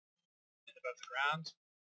and above the ground.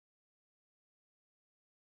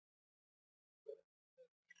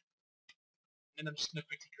 And I'm just going to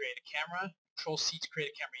quickly create a camera. Control-C to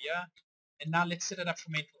create a camera here. And now let's set it up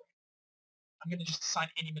for mental array. I'm going to just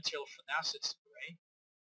assign any material for now, so it's array.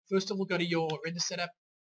 First of all, go to your render setup.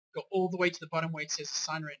 Go all the way to the bottom where it says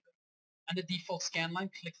assign render. Under default scan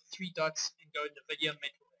line, click the three dots and go into video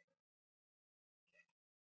mental array. Okay.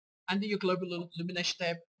 Under your global illumination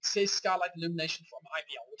tab, it says skylight illumination from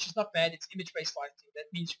IBL, which is not bad. It's image-based lighting.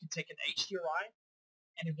 That means you can take an HDRI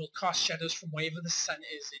and it will cast shadows from wherever the sun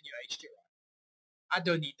is in your HDRI. I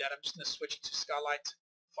don't need that. I'm just going to switch it to Skylight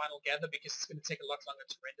Final Gather because it's going to take a lot longer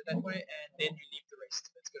to render that way, and then you leave the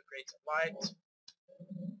rest. Let's go create a light.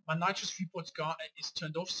 My nitrous viewport is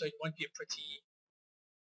turned off, so it won't be a pretty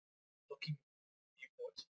looking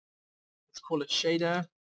viewport. Let's call it Shader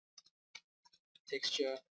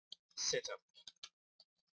Texture Setup.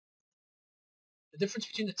 The difference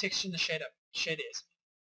between the texture and the shader is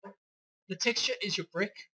the texture is your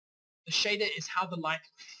brick. The shader is how the light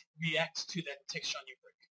reacts to that texture on your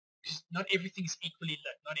brick. Because not everything is equally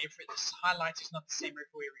lit. This highlight is not the same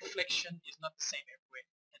everywhere. Reflection is not the same everywhere.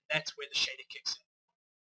 And that's where the shader kicks in.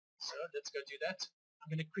 So let's go do that. I'm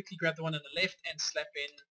going to quickly grab the one on the left and slap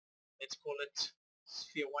in, let's call it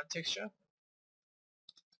Sphere 1 texture.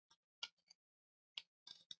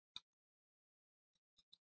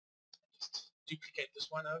 Just duplicate this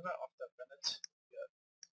one over after I've done it.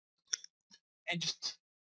 And just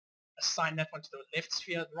assign that one to the left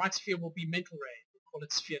sphere. The right sphere will be mental ray. We'll call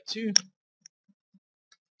it sphere 2.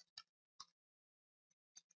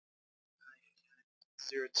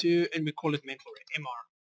 02, and we call it mental ray, MR.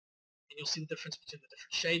 And you'll see the difference between the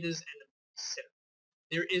different shaders and the setup.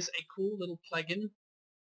 There is a cool little plugin.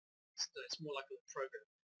 It's more like a little program.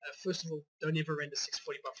 First of all, don't ever render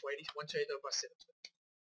 640 by 480. 128 by 720.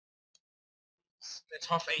 That's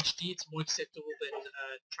half HD. It's more acceptable than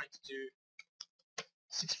trying to do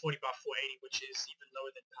 640 by 480, which is even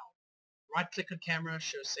lower than power. Right click on camera,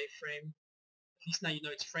 show save frame. At least now you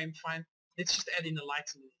know it's frame fine. Let's just add in the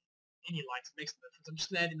light, and any light, it makes no difference. I'm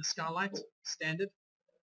just going to add in the skylight, standard.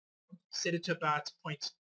 Set it to about 0.1,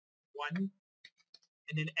 and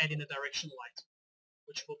then add in a directional light,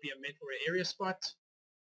 which will be a mental ray area spot.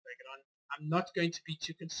 Drag it on. I'm not going to be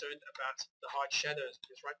too concerned about the hard shadows,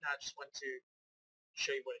 because right now I just want to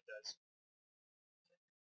show you what it does.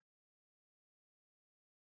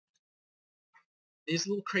 There's a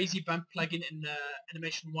little crazy bump plugin in the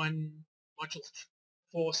Animation 1 Module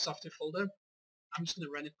 4 software folder. I'm just going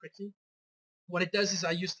to run it quickly. What it does is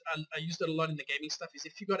I used it a lot in the gaming stuff, is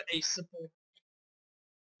if you've got a simple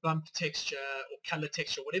bump texture or color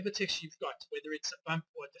texture, whatever texture you've got, whether it's a bump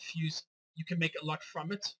or a diffuse, you can make a lot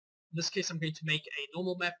from it. In this case, I'm going to make a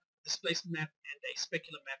normal map, displacement map, and a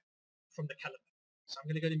specular map from the color map. So I'm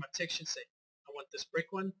going to go to my texture and say, I want this brick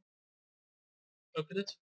one. Open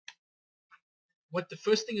it. What the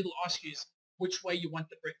first thing it'll ask you is which way you want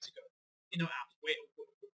the brick to go, in or out. Where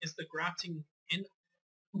is the grouting in?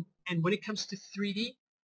 And when it comes to 3D,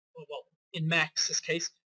 well, in Max's case,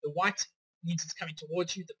 the white means it's coming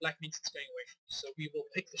towards you, the black means it's going away from you. So we will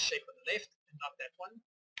pick the shape on the left and not that one.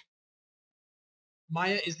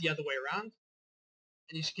 Maya is the other way around.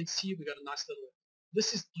 And as you can see, we got a nice little...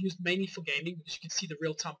 This is used mainly for gaming because you can see the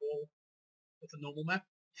real-time wall with a normal map.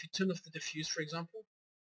 If you turn off the diffuse, for example,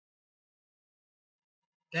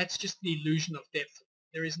 that's just the illusion of depth.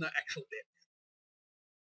 There is no actual depth.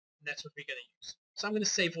 And that's what we're going to use. So I'm going to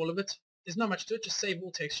save all of it. There's not much to it, just save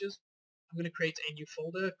all textures. I'm going to create a new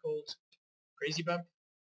folder called Crazy Bump,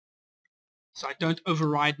 so I don't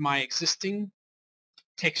override my existing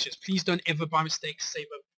textures. Please don't ever by mistake save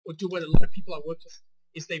or do what a lot of people I work with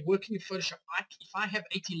is they working in Photoshop. If I have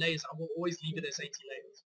 80 layers, I will always leave it as 80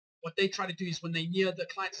 layers. What they try to do is when they near the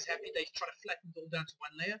client is happy, they try to flatten it all down to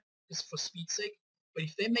one layer just for speed's sake. But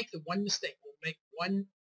if they make the one mistake or make one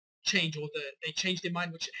change or they change their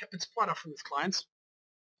mind, which happens quite often with clients,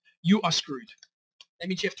 you are screwed. That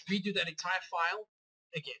means you have to redo that entire file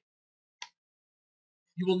again.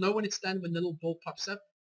 You will know when it's done when the little ball pops up,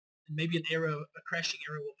 and maybe an error, a crashing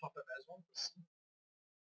error will pop up as well.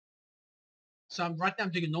 So right now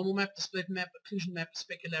I'm doing a normal map, display map, occlusion map,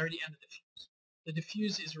 specularity, and the diffuse. The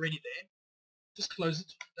diffuse is already there. Just close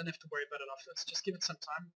it. Don't have to worry about it afterwards. Just give it some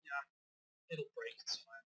time. Yeah, it'll break. It's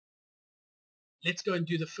fine. Let's go and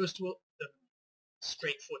do the first one, the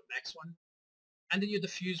straightforward max one. Under your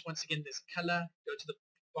diffuse, once again, there's color. Go to the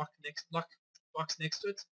box next to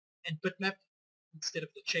it, and bitmap instead of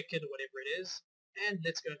the checkered or whatever it is. And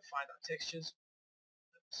let's go and find our textures.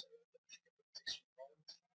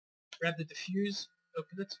 Grab the diffuse,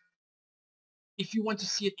 open it. If you want to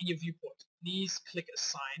see it in your viewport, please click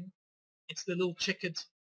assign. It's the little checkered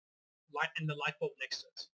light and the light bulb next to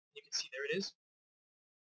it. You can see there it is.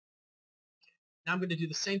 Okay. Now I'm going to do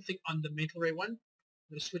the same thing on the mental ray one. I'm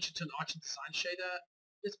going to switch it to an arch and design shader.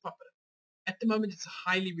 Let's pop it in. At the moment, it's a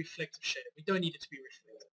highly reflective shader. We don't need it to be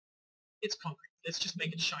reflective. It's concrete. Let's just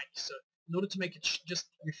make it shiny. So in order to make it just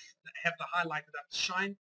have the highlight without the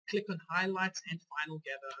shine, click on highlights and final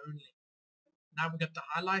gather only. Now we've got the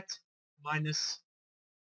highlight minus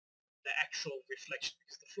the actual reflection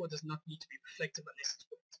because the floor does not need to be reflective unless it's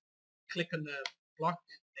white. Click on the block,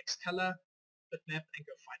 next color, bitmap, and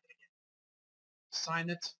go find it again. Assign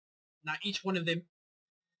it. Now each one of them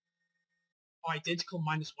are identical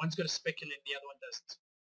minus one's got a specular and the other one doesn't.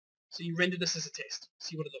 So you render this as a test.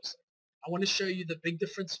 See what it looks like. I want to show you the big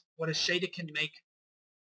difference, what a shader can make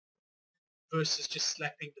versus just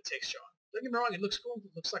slapping the texture on. Don't get me wrong, it looks cool.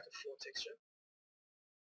 It looks like a floor texture.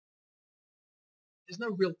 There's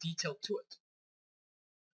no real detail to it.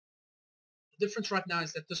 The difference right now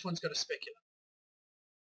is that this one's got a specular.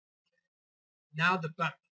 Now the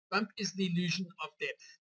bump. Bump is the illusion of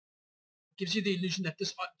depth. It gives you the illusion that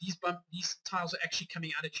these tiles are actually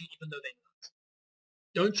coming out at you even though they're not.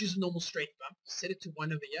 Don't use a normal straight bump. Set it to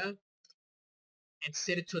one over here and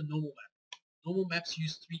set it to a normal map. Normal maps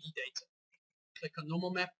use 3D data. Click on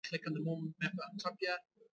normal map, click on the normal map on top here.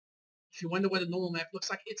 If you wonder what a normal map looks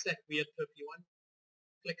like, it's that weird purpley one.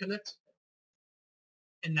 Click on it.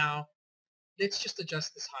 And now, let's just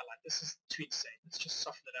adjust this highlight. This is too insane. Let's just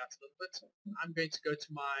soften it out a little bit. I'm going to go to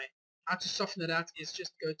how to soften it out is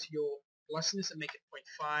just go to your glossiness and make it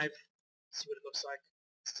 0.5. See what it looks like.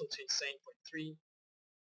 It's still too insane, 0.3.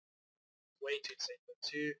 Way too insane,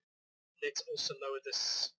 0.2. Let's also lower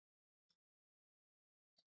this.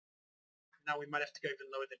 Now we might have to go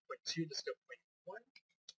even lower than 0.2. Let's go 0.1.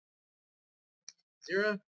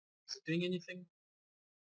 0. Is it doing anything?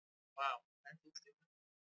 Wow.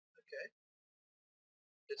 Okay.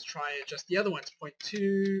 Let's try adjust the other ones. 0.2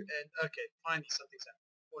 and okay, finally something's happened.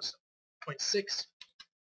 Awesome. 0.6.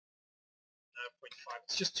 No, 0.5.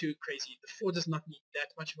 It's just too crazy. The 4 does not need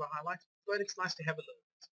that much of a highlight, but it's nice to have a little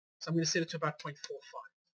bit. So I'm going to set it to about 0.45.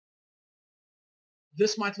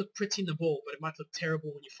 This might look pretty in the ball, but it might look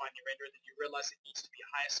terrible when you finally render it and you realize it needs to be a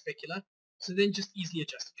higher specular. So then just easily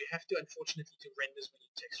adjust it. You have to, unfortunately, do renders when you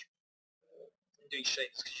texture and doing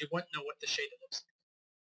shaders because you won't know what the shader looks like.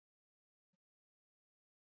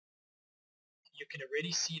 You can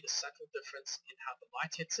already see the subtle difference in how the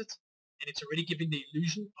light hits it, and it's already giving the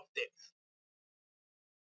illusion of depth.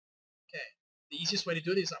 Okay, the easiest way to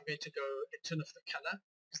do it is I'm going to go and turn off the color,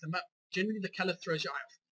 because generally the color throws your eye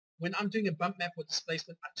off. When I'm doing a bump map or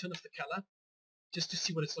displacement, I turn off the color just to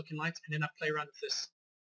see what it's looking like, and then I play around with this.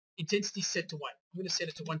 Intensity set to 1. I'm going to set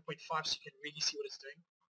it to 1.5 so you can really see what it's doing.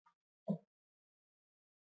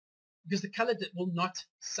 Because the color that will not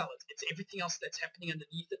sell it. It's everything else that's happening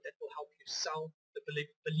underneath it that will help you sell the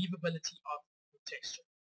believability of your texture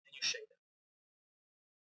and your shader.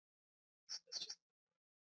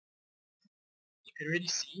 You can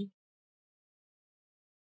already see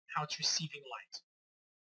how it's receiving light.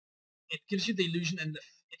 It gives you the illusion, and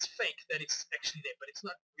it's fake, that it's actually there, but it's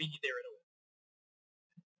not really there at all.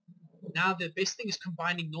 Now the best thing is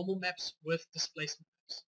combining normal maps with displacement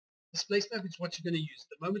maps. Displacement map is what you're going to use.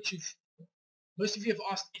 The moment most of you have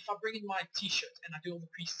asked, if I bring in my t-shirt and I do all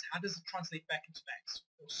the creases, how does it translate back into max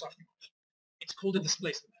or soft image? It's called a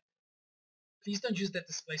displacement map. Please don't use that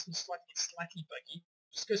displacement slot. It's slightly buggy.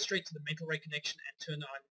 Just go straight to the mental ray connection and turn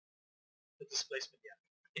on the displacement here.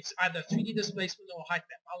 It's either 3D displacement or height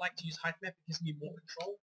map. I like to use height map. It gives me more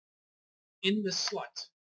control. In this slot,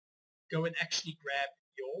 go and actually grab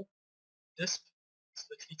your disp. It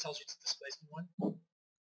literally tells you it's displacement 1.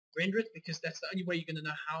 Render it, because that's the only way you're going to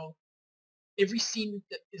know how every scene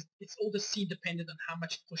it's all the scene dependent on how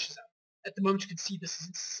much it pushes out. At the moment you can see this is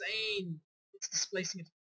insane. It's displacing it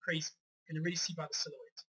crazy. You can already see by the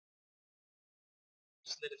silhouette.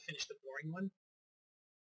 Just let it finish the boring one.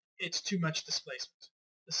 It's too much displacement.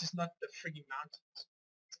 This is not the frigging mountains.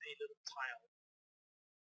 It's a little tile.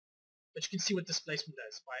 But you can see what displacement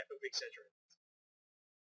does by over-exaggerating.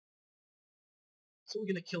 So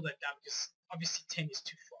we're going to kill that down because obviously 10 is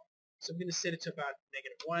too far. So I'm going to set it to about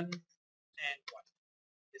 -1 and 1.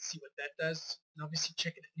 Let's see what that does. And obviously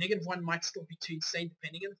check it. -1 might still be too insane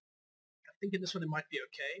depending on it. I think in this one it might be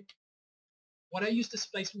okay. What I use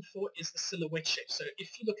displacement for is the silhouette shape. So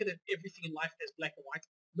if you look at it, everything in life as black and white,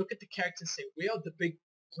 look at the character and say, where are the big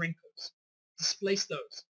wrinkles? Displace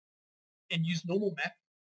those. And use normal map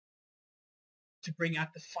to bring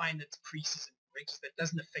out the finer creases and wrinkles. That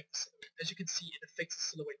doesn't affect the silhouette. As you can see, it affects the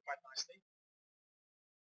silhouette quite nicely.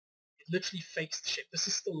 It literally fakes the shape. This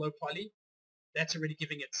is still low poly. That's already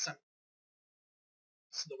giving it some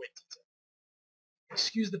silhouette detail.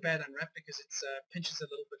 Excuse the bad unwrap because it pinches a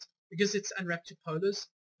little bit. Because it's unwrapped to polars,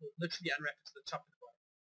 we'll literally unwrap it to the top and the bottom.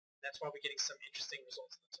 That's why we're getting some interesting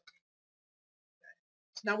results at the top. Okay.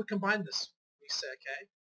 So now we combine this. We say, okay,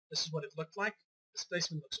 this is what it looked like.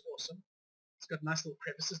 Displacement looks awesome. It's got nice little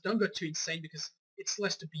crevices. Don't go too insane because it still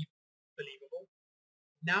has to be believable.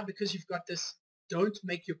 Now because you've got this, don't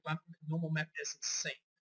make your normal map as insane.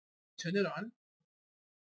 Turn it on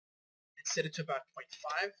and set it to about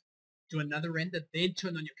 0.5. Do another render, then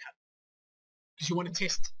turn on your color. Because you want to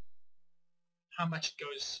test how much it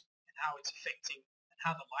goes and how it's affecting and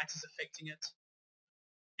how the light is affecting it.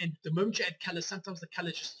 And the moment you add color, sometimes the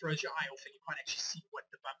color just throws your eye off and you can't actually see what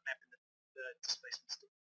the bump map and the displacement's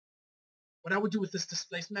doing. What I would do with this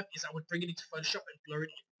displacement map is I would bring it into Photoshop and blur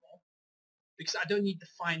it even more. Because I don't need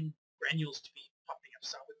the fine granules to be popping up.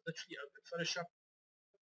 So I would literally open Photoshop.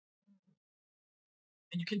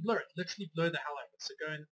 And you can blur it, literally blur the hell out of it. So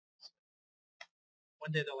go and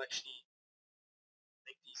one day they'll actually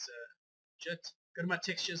make these legit. Go to my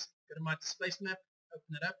textures, go to my displacement map,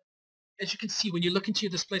 open it up. As you can see, when you look into your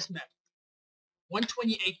displacement map,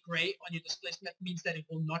 128 gray on your displacement map means that it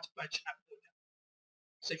will not budge up or down.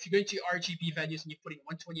 So if you go into your RGB values and you're putting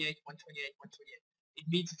 128, 128, 128, it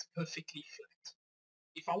means it's perfectly flat.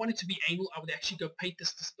 If I wanted to be anal, I would actually go paint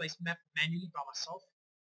this displacement map manually by myself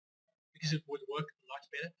because it would work a lot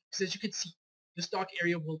better. Because as you can see, this dark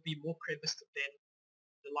area will be more creviced than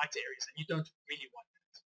the lighter areas, and you don't really want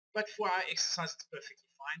that. But for our exercise, it's perfectly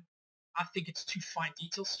fine. I think it's too fine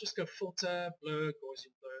details. So just go filter, blur,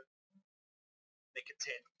 Gaussian blur, make it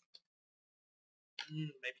 10.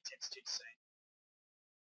 Maybe 10's too insane.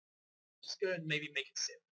 Just go and maybe make it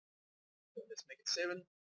 7. Let's make it 7.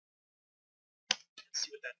 Let's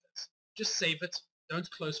see what that does. Just save it.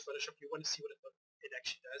 Don't close Photoshop. You want to see what it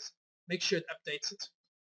actually does. Make sure it updates it,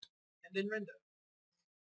 and then render.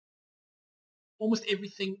 Almost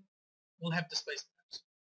everything will have displacement maps.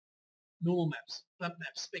 Normal maps, bump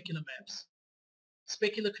maps, specular maps.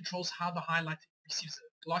 Specular controls how the highlight receives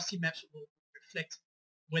it. Glossy maps will reflect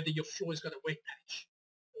whether your floor has got a wet patch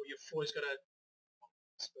or your floor has got a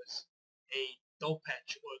dull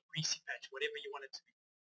patch or a greasy patch, whatever you want it to be.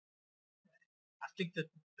 I think that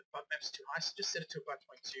the bump map's too high, so just set it to about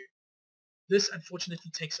 0.2. This unfortunately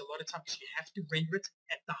takes a lot of time because you have to render it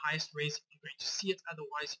at the highest res if you're going to see it,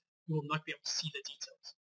 otherwise you will not be able to see the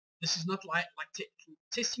details. This is not like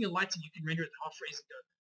testing a light and you can render it half raise and go.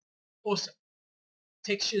 Awesome.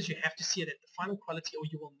 Textures, you have to see it at the final quality or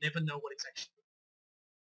you will never know what it's actually doing.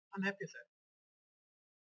 I'm happy with that.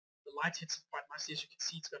 The light hits it quite nicely. As you can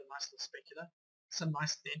see, it's got a nice little specular, some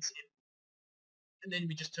nice dents in. And then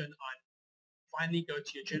we just turn on. Finally, go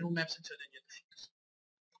to your general maps and turn on your diffuse.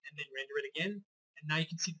 And then render it again. And now you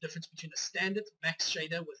can see the difference between a standard max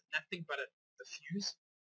shader with nothing but a diffuse.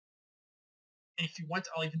 And if you want,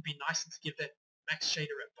 I'll even be nice and give that max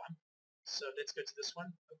shader a bump. So let's go to this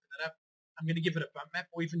one, open it up. I'm going to give it a bump map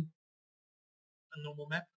or even a normal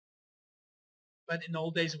map. But in the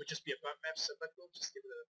old days, it would just be a bump map, so but we'll just give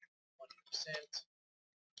it a 100%.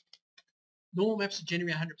 Normal maps are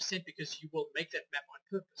generally 100% because you will make that map on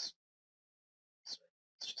purpose. So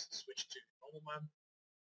let's just switch to normal map.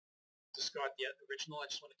 Discard the original. I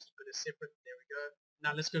just want to keep it as separate. There we go.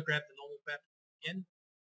 Now let's go grab the normal map again.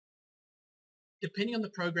 Depending on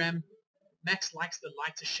the program, Max likes the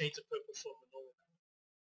lighter shades of purple from the normal map.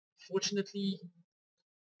 Fortunately,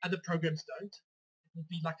 other programs don't. It will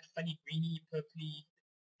be like a funny greeny, purpley.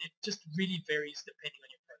 It just really varies depending on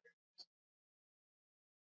your program.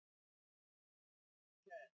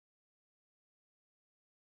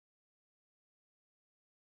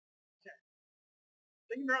 Okay.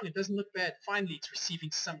 Don't get me wrong, it doesn't look bad. Finally, it's receiving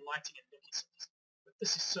some lighting and looking something. But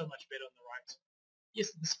this is so much better on the right. Yes,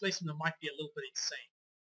 the displacement might be a little bit insane,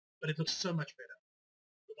 but it looks so much better.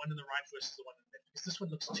 The one on the right versus the one on the left. Because this one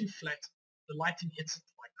looks too flat. The lighting hits it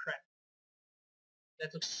like crap.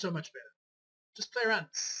 That looks so much better. Just play around.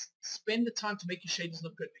 Spend the time to make your shaders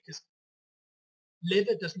look good because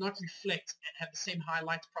leather does not reflect and have the same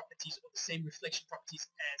highlight properties or the same reflection properties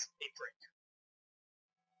as a brick.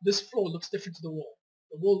 This floor looks different to the wall.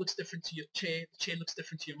 The wall looks different to your chair. The chair looks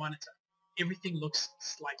different to your monitor. Everything looks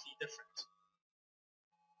slightly different.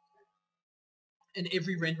 And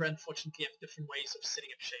every renderer, unfortunately, have different ways of setting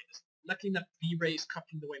up shaders. Luckily enough, V-Ray is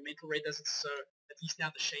copying the way Mental Ray does it, so at least now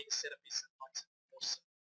the shader setup is a lot awesome.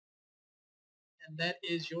 And that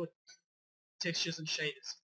is your textures and shaders.